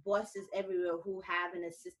bosses everywhere who have an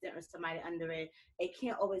assistant or somebody under it, it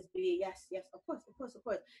can't always be yes, of course.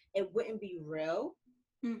 It wouldn't be real.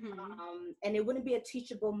 And it wouldn't be a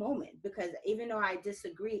teachable moment, because even though I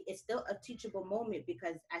disagree, it's still a teachable moment,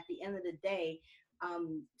 because at the end of the day,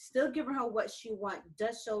 still giving her what she wants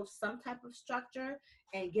does show some type of structure,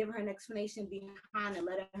 and giving her an explanation behind and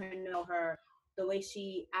letting her know the way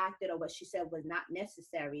she acted or what she said was not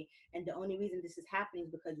necessary. And the only reason this is happening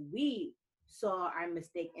is because we saw our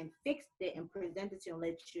mistake and fixed it and presented to you and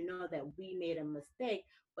let you know that we made a mistake,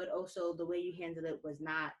 but also the way you handled it was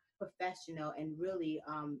not professional and really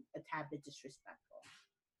a tad bit disrespectful.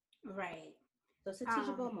 Right. So it's a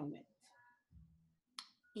teachable moment.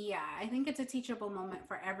 Yeah, I think it's a teachable moment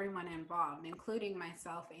for everyone involved, including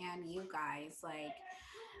myself and you guys.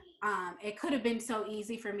 It could have been so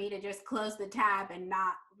easy for me to just close the tab and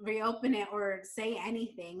not reopen it or say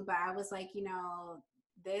anything, but I was like,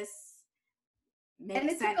 this makes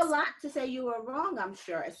sense. And it took a lot to say you were wrong, I'm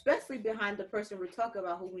sure, especially behind the person we're talking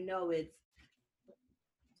about, who we know is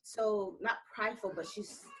so not prideful, but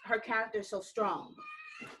her character is so strong,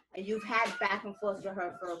 and you've had back and forth with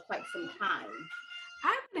her for quite some time.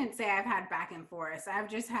 I wouldn't say I've had back and forth. I've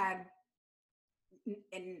just had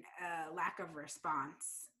a lack of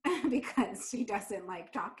response because she doesn't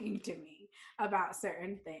like talking to me about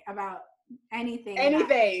certain things, about anything.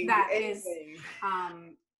 That is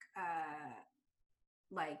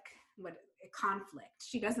what conflict.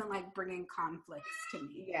 She doesn't like bringing conflicts to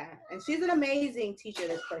me. Yeah, and she's an amazing teacher.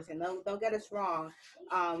 This person, don't get us wrong.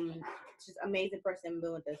 She's an amazing person.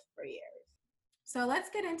 Been with us for years. So let's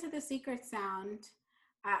get into the secret sound.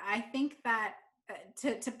 I think that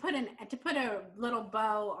to put a little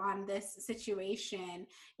bow on this situation,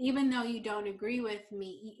 even though you don't agree with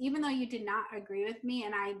me, even though you did not agree with me,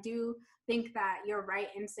 and I do think that you're right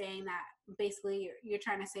in saying that basically you're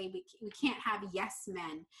trying to say we can't have yes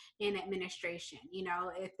men in administration. You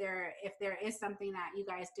know, if there is something that you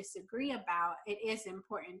guys disagree about, it is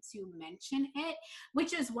important to mention it,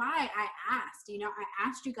 which is why I asked. You know, I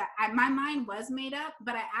asked you guys. My mind was made up,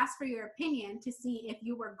 but I asked for your opinion to see if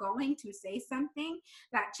you were going to say something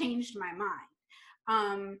that changed my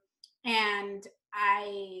mind. And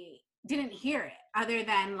I didn't hear it other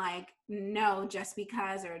than like no, just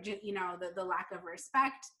because, or just, you know, the lack of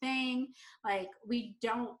respect thing. Like we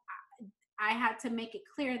don't. I had to make it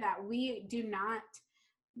clear that we do not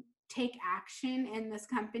take action in this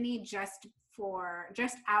company just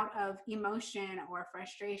out of emotion or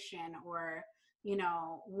frustration, or, you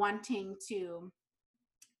know, wanting to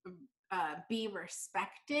be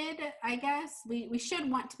respected. I guess we should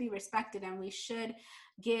want to be respected, and we should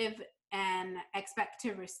give and expect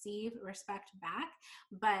to receive respect back.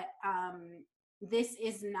 But this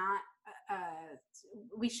is not,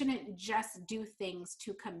 we shouldn't just do things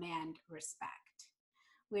to command respect.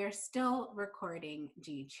 We're still recording,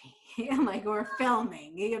 Gigi. Like, we're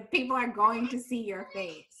filming. People are going to see your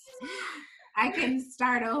face. I can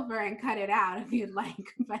start over and cut it out if you'd like,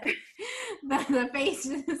 but the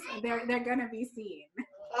faces, they're gonna be seen.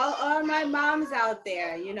 All my moms out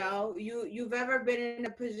there, you know, you've ever been in a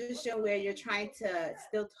position where you're trying to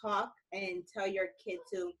still talk and tell your kid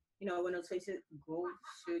to, you know, when those faces, go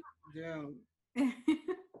sit down.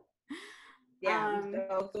 Yeah,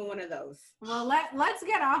 so one of those. Well, let's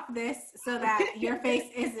get off this so that your face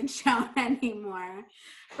isn't shown anymore.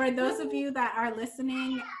 For those of you that are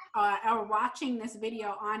listening or watching this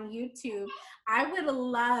video on YouTube, I would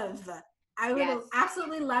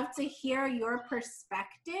absolutely love to hear your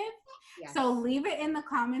perspective. Yes. So leave it in the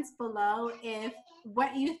comments below if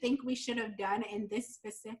what you think we should have done in this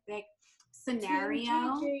specific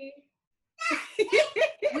scenario.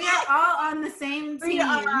 We are all on the same team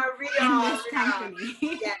in this company.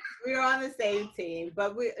 Yes, we're on the same team.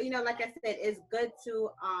 But we, you know, like I said, it's good to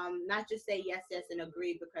not just say yes, yes, and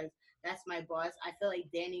agree, because that's my boss. I feel like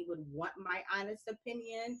Danny would want my honest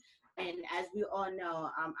opinion. And as we all know,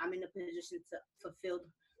 I'm in a position to fulfill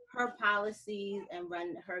her policies and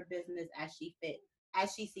run her business as she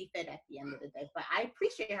see fit at the end of the day. But I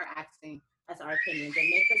appreciate her asking us our opinions and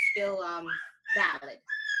make us feel valid.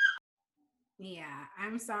 Yeah,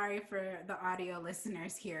 I'm sorry for the audio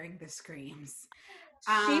listeners hearing the screams.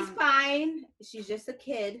 She's fine. She's just a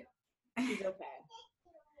kid. She's okay.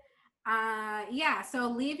 Yeah, so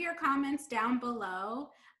leave your comments down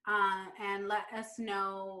below and let us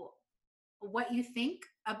know what you think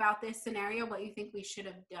about this scenario, what you think we should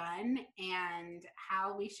have done, and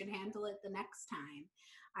how we should handle it the next time.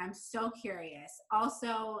 I'm so curious.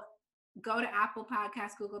 Also, go to Apple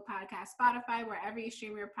Podcasts, Google Podcasts, Spotify, wherever you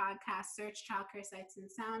stream your podcast, search Childcare Sights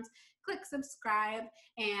and Sounds, click subscribe,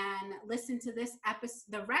 and listen to this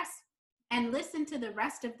episode, listen to the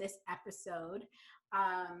rest of this episode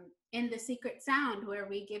in the Secret Sound, where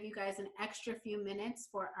we give you guys an extra few minutes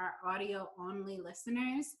for our audio only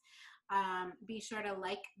listeners. Be sure to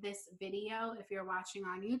like this video if you're watching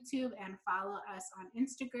on YouTube, and follow us on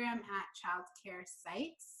Instagram at Childcare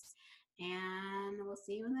Sights. And we'll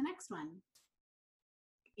see you in the next one.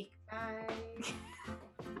 Bye.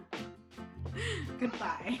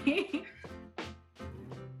 Goodbye.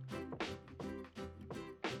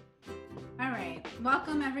 All right.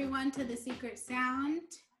 Welcome, everyone, to the Secret Sound.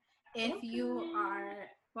 If you are,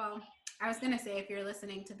 well, I was going to say if you're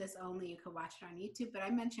listening to this only, you could watch it on YouTube, but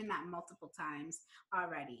I mentioned that multiple times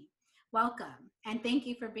already. Welcome. And thank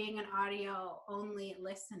you for being an audio only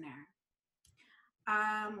listener.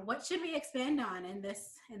 What should we expand on in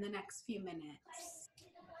the next few minutes?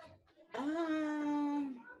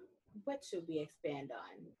 What should we expand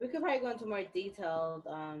on? We could probably go into more details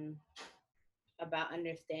about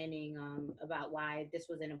understanding about why this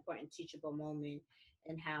was an important teachable moment,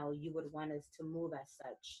 and how you would want us to move as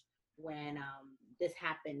such when this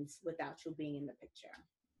happens without you being in the picture.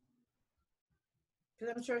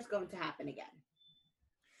 Because I'm sure it's going to happen again.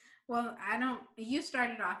 Well, you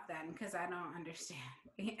started off then, because I don't understand.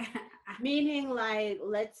 Meaning, like,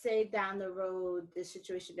 let's say down the road, this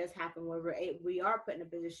situation does happen where we are put in a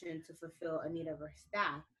position to fulfill a need of our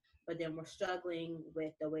staff, but then we're struggling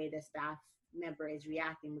with the way the staff member is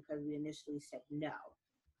reacting because we initially said no.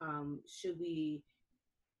 Should we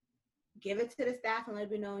give it to the staff and let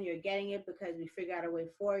them know you're getting it because we figure out a way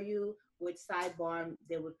for you? Which sidebar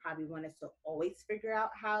they would probably want us to always figure out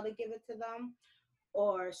how to give it to them,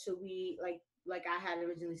 or should we like I had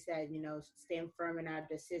originally said, stand firm in our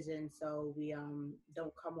decision so we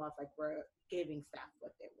don't come off like we're giving staff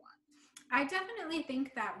what they want. I definitely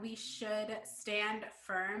think that we should stand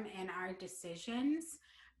firm in our decisions.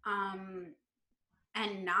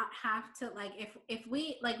 And not have to, like, if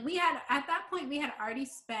we, like, we had at that point we had already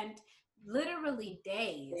spent literally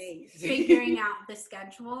days figuring out the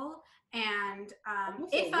schedule. And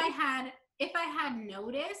if I had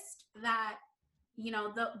noticed that,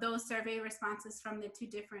 those survey responses from the two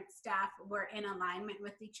different staff were in alignment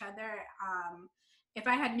with each other, if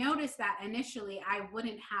I had noticed that initially, I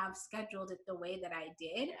wouldn't have scheduled it the way that I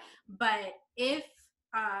did. Yeah. But if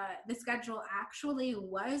the schedule actually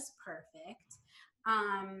was perfect,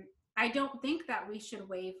 I don't think that we should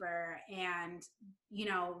waver and,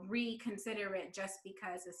 reconsider it just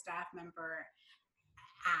because a staff member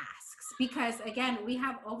asks. Because again, we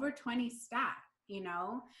have over 20 staff,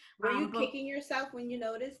 Were you kicking yourself when you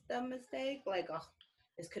noticed the mistake? Like, oh,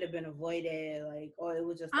 this could have been avoided, like, or it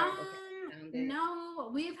was just like, okay. No,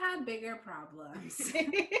 we've had bigger problems.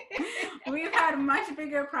 We've had much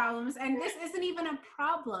bigger problems, and this isn't even a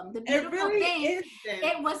problem. The beautiful thing,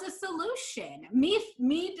 it was a solution.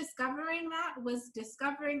 Me discovering that was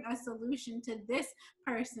discovering a solution to this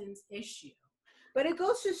person's issue. But it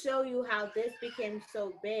goes to show you how this became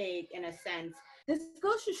so big in a sense. This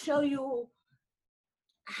goes to show you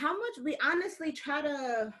how much we honestly try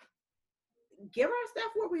to give our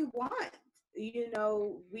staff what we want.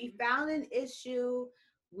 We found an issue.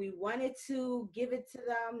 We wanted to give it to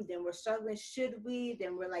them. Then we're struggling. Should we?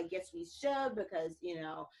 Then we're like, yes, we should, because,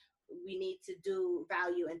 we need to do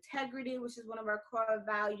value integrity, which is one of our core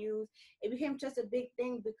values. It became just a big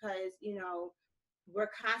thing because,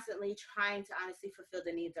 we're constantly trying to honestly fulfill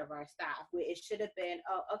the needs of our staff. It should have been,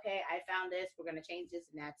 oh, okay, I found this. We're going to change this,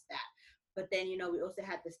 and that's that. But then, we also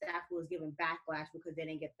had the staff who was given backlash because they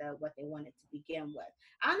didn't get what they wanted to begin with.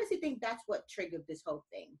 I honestly think that's what triggered this whole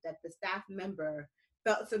thing, that the staff member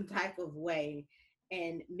felt some type of way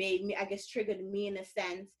and made me, I guess, triggered me in a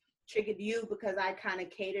sense, triggered you because I kind of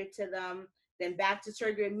catered to them, then back to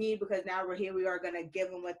triggering me because now we are going to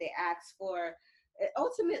give them what they asked for. It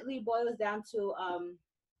ultimately boils down to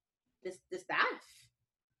the staff.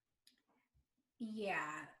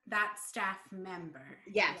 Yeah, that staff member.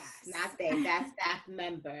 Yes. Not they, that staff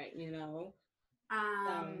member,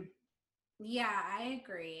 Yeah, I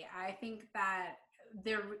agree. I think that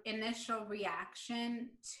the initial reaction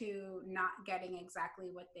to not getting exactly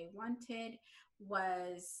what they wanted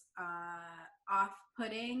was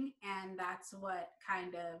off-putting, and that's what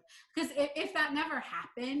kind of, because if that never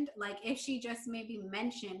happened, like if she just maybe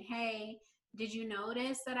mentioned, hey, did you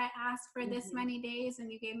notice that I asked for this many days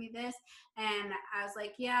and you gave me this? And I was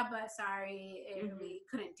like, yeah, but sorry, we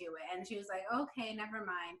couldn't do it. And she was like, okay, never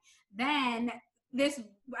mind. Then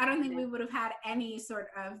I don't think we would have had any sort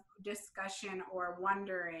of discussion or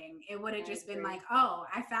wondering. It would have just been like, oh,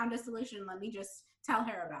 I found a solution. Let me just tell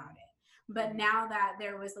her about it. But now that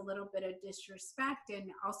there was a little bit of disrespect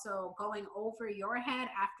and also going over your head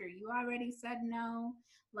after you already said no,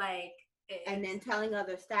 like, and then telling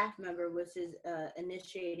other staff member, which is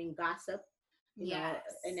initiating gossip,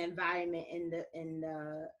 an environment in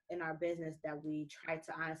our business that we try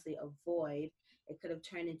to honestly avoid. It could have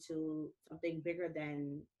turned into something bigger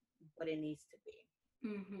than what it needs to be.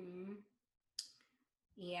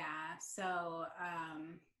 Yeah. So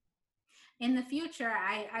in the future,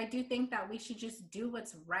 I do think that we should just do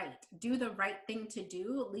what's right. Do the right thing to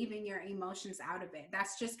do, leaving your emotions out of it.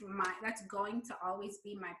 That's that's going to always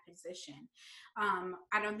be my position.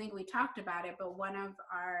 I don't think we talked about it, but one of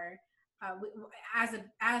our, as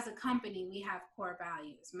a company, we have core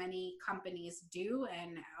values. Many companies do,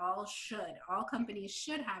 and all companies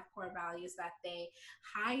should have core values that they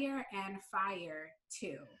hire and fire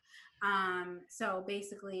to. So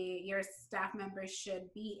basically your staff members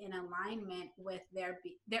should be in alignment with their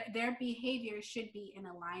behavior should be in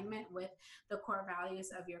alignment with the core values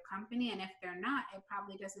of your company. And if they're not, it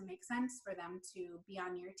probably doesn't make sense for them to be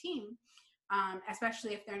on your team.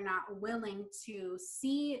 Especially if they're not willing to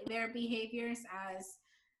see their behaviors as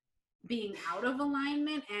being out of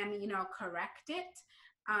alignment and, correct it.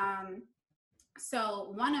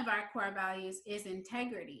 So one of our core values is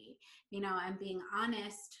integrity, and being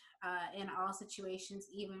honest in all situations,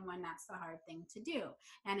 even when that's the hard thing to do.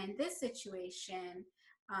 And in this situation,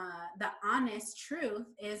 the honest truth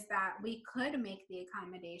is that we could make the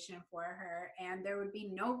accommodation for her and there would be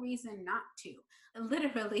no reason not to.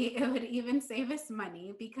 Literally, it would even save us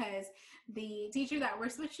money because the teacher that we're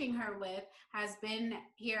switching her with has been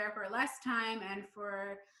here for less time and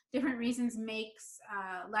for different reasons makes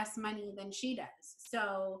less money than she does.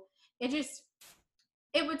 So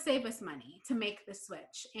it would save us money to make the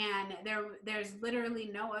switch, and there's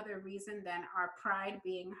literally no other reason than our pride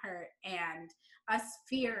being hurt and us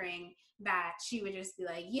fearing that she would just be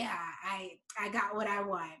like, yeah, I got what I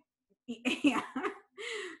want. Yeah.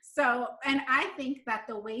 So, and I think that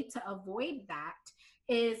the way to avoid that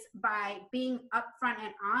is by being upfront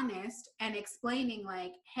and honest and explaining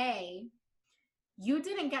like, hey, you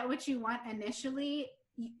didn't get what you want initially.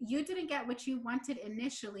 You didn't get what you wanted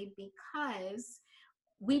initially because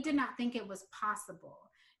we did not think it was possible.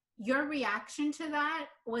 Your reaction to that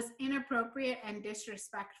was inappropriate and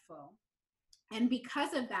disrespectful. And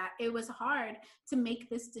because of that, it was hard to make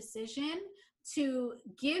this decision to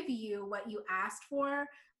give you what you asked for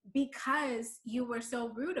because you were so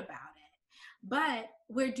rude about it. But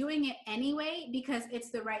we're doing it anyway because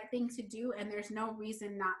it's the right thing to do and there's no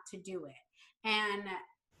reason not to do it. And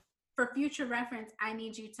for future reference, I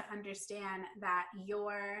need you to understand that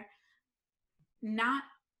you're not,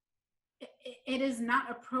 it is not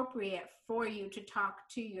appropriate for you to talk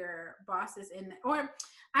to your bosses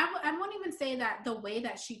I won't even say that the way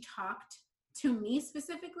that she talked to me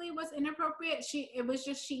specifically was inappropriate. It was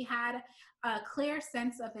just, she had a clear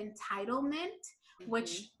sense of entitlement,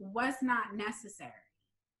 which was not necessary.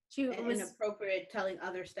 It was inappropriate telling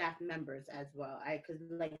other staff members as well. Because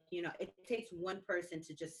it takes one person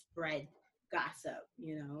to just spread gossip,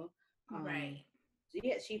 Right. So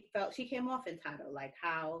yeah, she came off entitled. Like,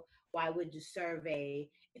 why would you survey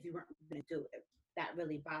if you weren't going to do it? That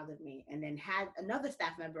really bothered me. And then had another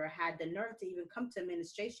staff member had the nerve to even come to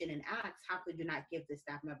administration and ask, how could you not give this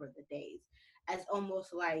staff member the days? As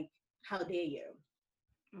almost like, how dare you?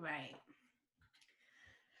 Right.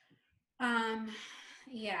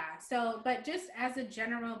 Yeah. So, but just as a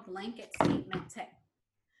general blanket statement to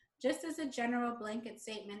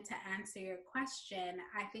answer your question,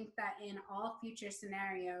 I think that in all future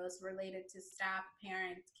scenarios related to staff,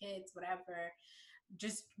 parents, kids, whatever,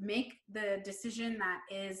 just make the decision that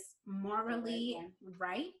is morally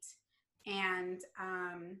right. And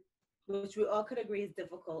which we all could agree is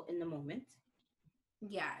difficult in the moment.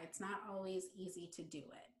 Yeah, it's not always easy to do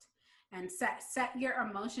it. And set your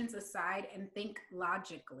emotions aside and think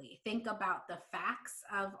logically. Think about the facts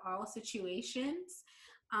of all situations,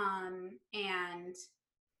 and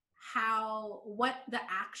what the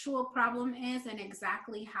actual problem is and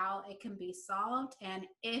exactly how it can be solved. And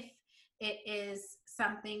if it is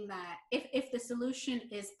something that, if the solution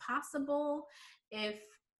is possible, if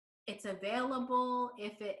it's available,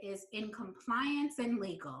 if it is in compliance and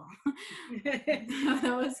legal.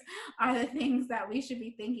 Those are the things that we should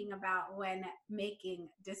be thinking about when making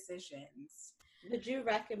decisions. Would you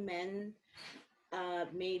recommend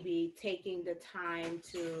maybe taking the time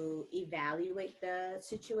to evaluate the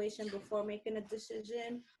situation before making a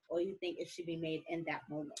decision, or you think it should be made in that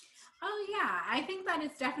moment? Oh yeah, I think that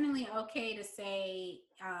it's definitely okay to say,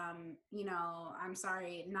 I'm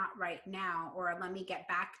sorry, not right now, or let me get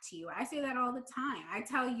back to you. I say that all the time. I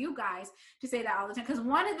tell you guys to say that all the time, because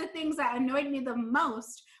one of the things that annoyed me the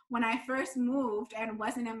most when I first moved and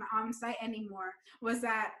wasn't on site anymore was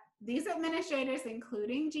that these administrators,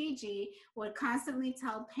 including Gigi, would constantly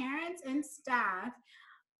tell parents and staff,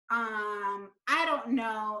 I don't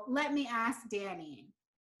know, let me ask Danny.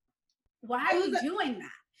 Why are you doing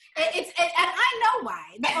that? And I know why.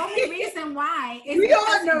 The only reason why is we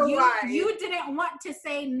all know why. You didn't want to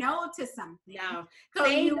say no to something. No. So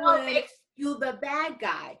saying no makes you the bad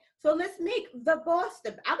guy. So let's make the boss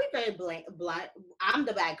I'll be very blunt. I'm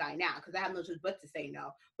the bad guy now because I have no choice but to say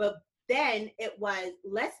no. But then it was,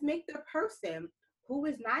 let's make the person who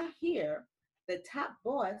is not here the top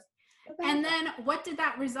boss. And then what did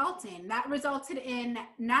that result in? That resulted in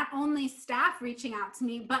not only staff reaching out to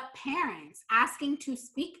me, but parents asking to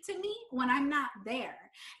speak to me when I'm not there.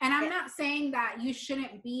 And I'm not saying that you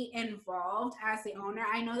shouldn't be involved as the owner.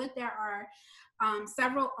 I know that there are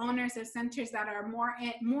several owners of centers that are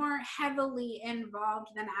more heavily involved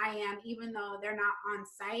than I am, even though they're not on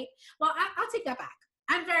site. Well, I'll take that back.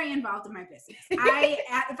 I'm very involved in my business.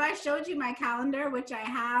 If I showed you my calendar, which I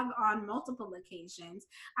have on multiple occasions,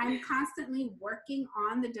 I'm constantly working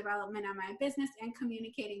on the development of my business and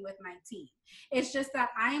communicating with my team. It's just that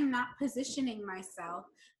I am not positioning myself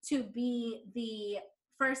to be the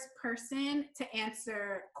first person to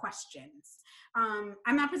answer questions.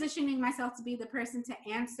 I'm not positioning myself to be the person to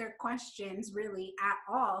answer questions really at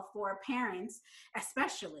all for parents,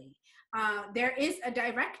 especially. There is a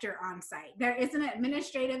director on site. There is an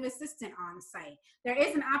administrative assistant on site. There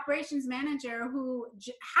is an operations manager who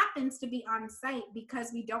happens to be on site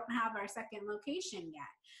because we don't have our second location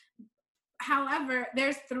yet. However,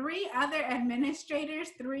 there's 3 other administrators,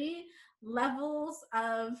 3 levels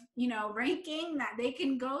of, ranking that they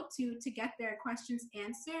can go to get their questions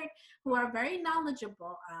answered, who are very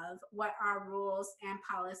knowledgeable of what our rules and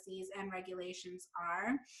policies and regulations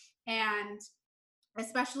are. And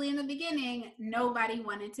especially in the beginning, nobody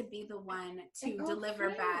wanted to be the one to deliver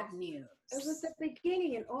bad news. It was the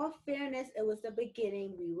beginning. In all fairness, it was the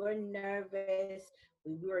beginning. We were nervous.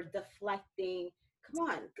 We were deflecting. Come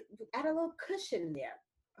on, add a little cushion there,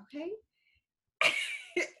 okay?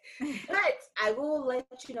 But I will let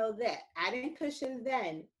you know that adding cushion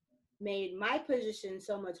then made my position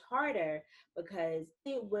so much harder, because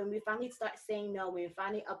when we finally start saying no, when we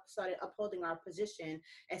finally started upholding our position,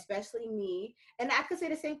 especially me, and I could say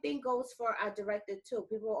the same thing goes for our director too.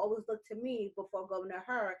 People always look to me before going to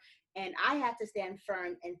her, and I had to stand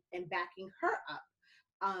firm and backing her up.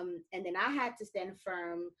 And then I had to stand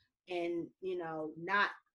firm and, not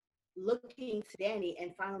looking to Danny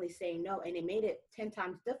and finally saying no. And it made it 10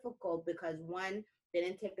 times difficult because one, they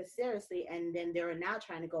didn't take us seriously, and then they were now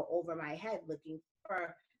trying to go over my head looking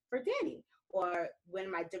for Danny. Or when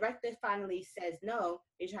my director finally says no,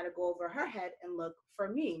 they try to go over her head and look for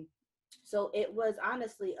me. So it was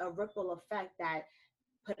honestly a ripple effect that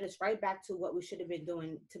put us right back to what we should have been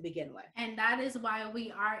doing to begin with. And that is why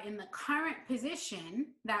we are in the current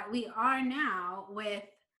position that we are now with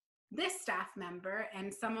this staff member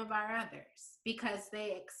and some of our others, because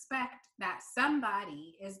they expect that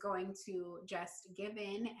somebody is going to just give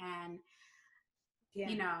in and,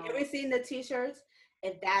 You ever seen the t-shirts?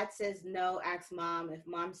 If dad says no, ask mom. If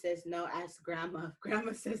mom says no, ask grandma. If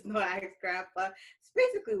grandma says no, ask grandpa. It's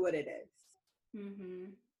basically what it is. Mm-hmm.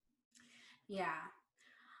 Yeah.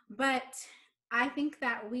 But I think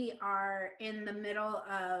that we are in the middle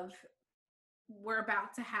of, we're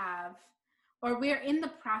about to have, or we're in the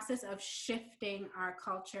process of shifting our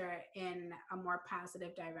culture in a more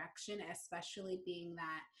positive direction, especially being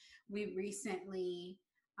that we recently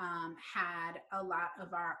had a lot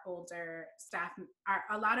of our older staff,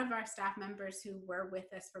 a lot of our staff members who were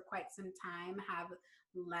with us for quite some time have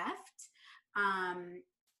left.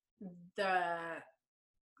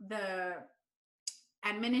 The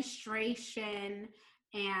administration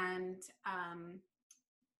and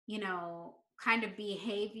kind of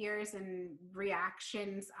behaviors and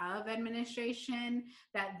reactions of administration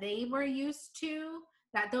that they were used to,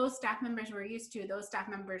 that those staff members were used to, those staff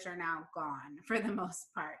members are now gone for the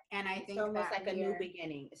most part. And I think it's almost like a new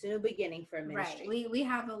beginning. It's a new beginning for administration. Right. We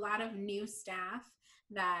have a lot of new staff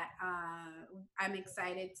that I'm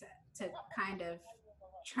excited to kind of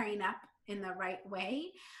train up in the right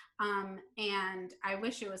way. And I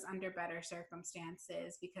wish it was under better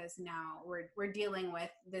circumstances, because now we're dealing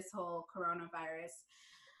with this whole coronavirus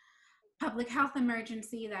public health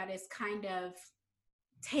emergency that is kind of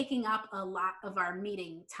taking up a lot of our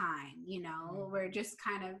meeting time. We're just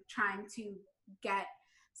kind of trying to get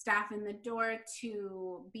staff in the door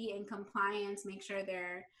to be in compliance, make sure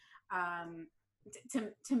they're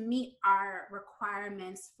to meet our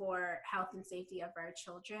requirements for health and safety of our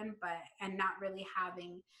children, and not really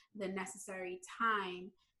having the necessary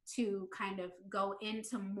time to kind of go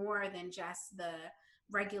into more than just the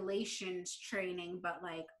regulations training, but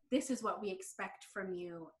like, this is what we expect from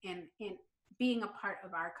you in being a part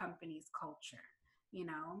of our company's culture,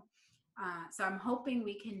 so I'm hoping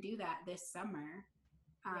we can do that this summer.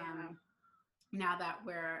 Now that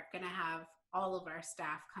we're gonna have all of our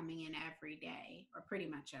staff coming in every day, or pretty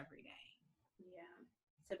much every day. Yeah,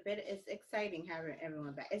 it's exciting having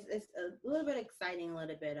everyone back. It's a little bit exciting, a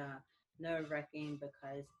little bit nerve-wracking,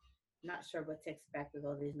 because I'm not sure what to expect with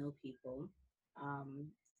all these new people.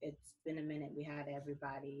 It's been a minute. We had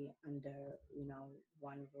everybody under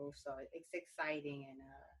one roof, so it's exciting and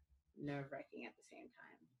nerve-wracking at the same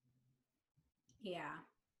time. Yeah.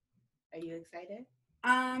 Are you excited?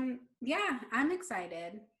 Yeah, I'm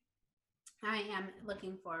excited. I am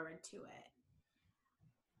looking forward to it.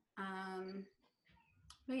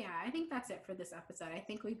 But yeah, I think that's it for this episode. I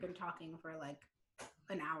think we've been talking for like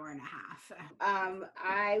an hour and a half.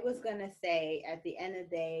 I was gonna say, at the end of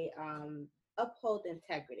the day, uphold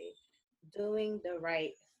integrity, doing the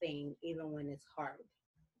right thing even when it's hard.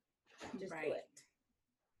 Just do it.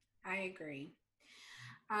 I agree.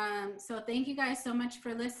 So thank you guys so much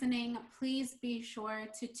for listening. Please be sure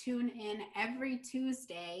to tune in every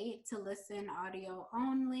Tuesday to listen audio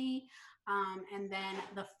only. And then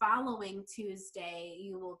the following Tuesday,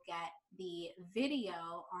 you will get the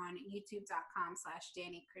video on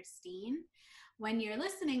youtube.com/Danny Christine. When you're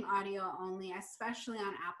listening audio only, especially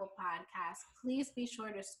on Apple Podcasts, please be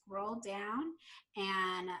sure to scroll down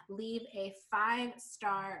and leave a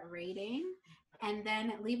 5-star rating. And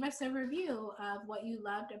then leave us a review of what you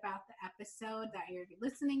loved about the episode that you're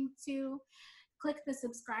listening to. Click the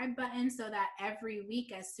subscribe button so that every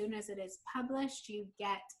week, as soon as it is published, you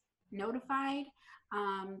get notified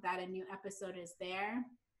that a new episode is there.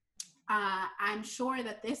 I'm sure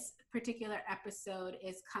that this particular episode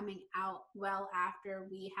is coming out well after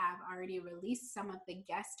we have already released some of the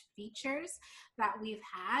guest features that we've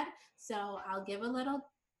had. So I'll give a little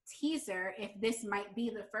teaser if this might be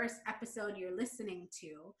the first episode you're listening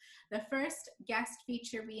to. The first guest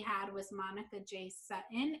feature we had was Monica J.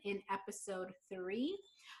 Sutton in episode 3.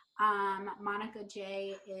 Monica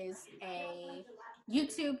J is a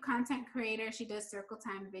YouTube content creator. She does circle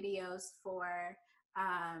time videos for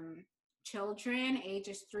children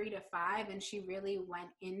ages 3 to 5, and she really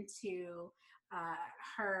went into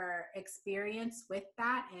her experience with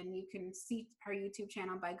that. And you can see her YouTube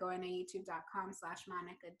channel by going to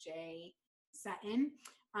youtube.com/Monica J. Sutton.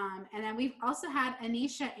 And then we've also had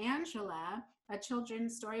Anisha Angela, a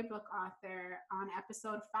children's storybook author, on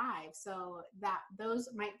episode 5. So those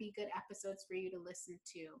might be good episodes for you to listen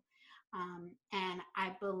to. And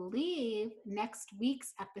I believe next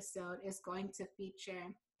week's episode is going to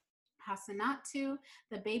feature Hasanatu,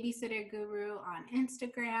 the babysitter guru on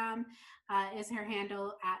Instagram, is her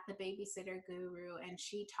handle at the babysitter guru, and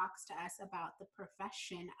she talks to us about the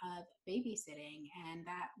profession of babysitting, and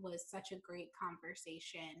that was such a great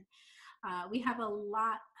conversation. We have a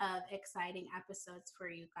lot of exciting episodes for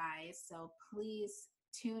you guys, so please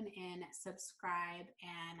tune in, subscribe,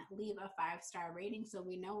 and leave a 5-star rating so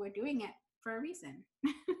we know we're doing it for a reason.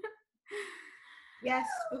 Yes,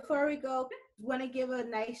 before we go, want to give a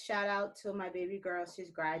nice shout out to my baby girl.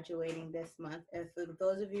 She's graduating this month. And for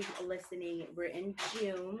those of you listening, we're in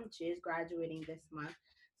June. She is graduating this month.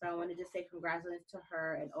 So I want to just say congratulations to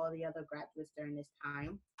her and all the other graduates during this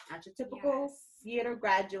time. Not your typical year to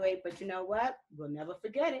graduate, but you know what? We'll never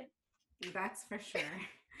forget it. That's for sure.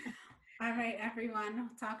 All right,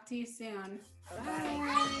 everyone. Talk to you soon.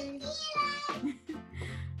 Bye.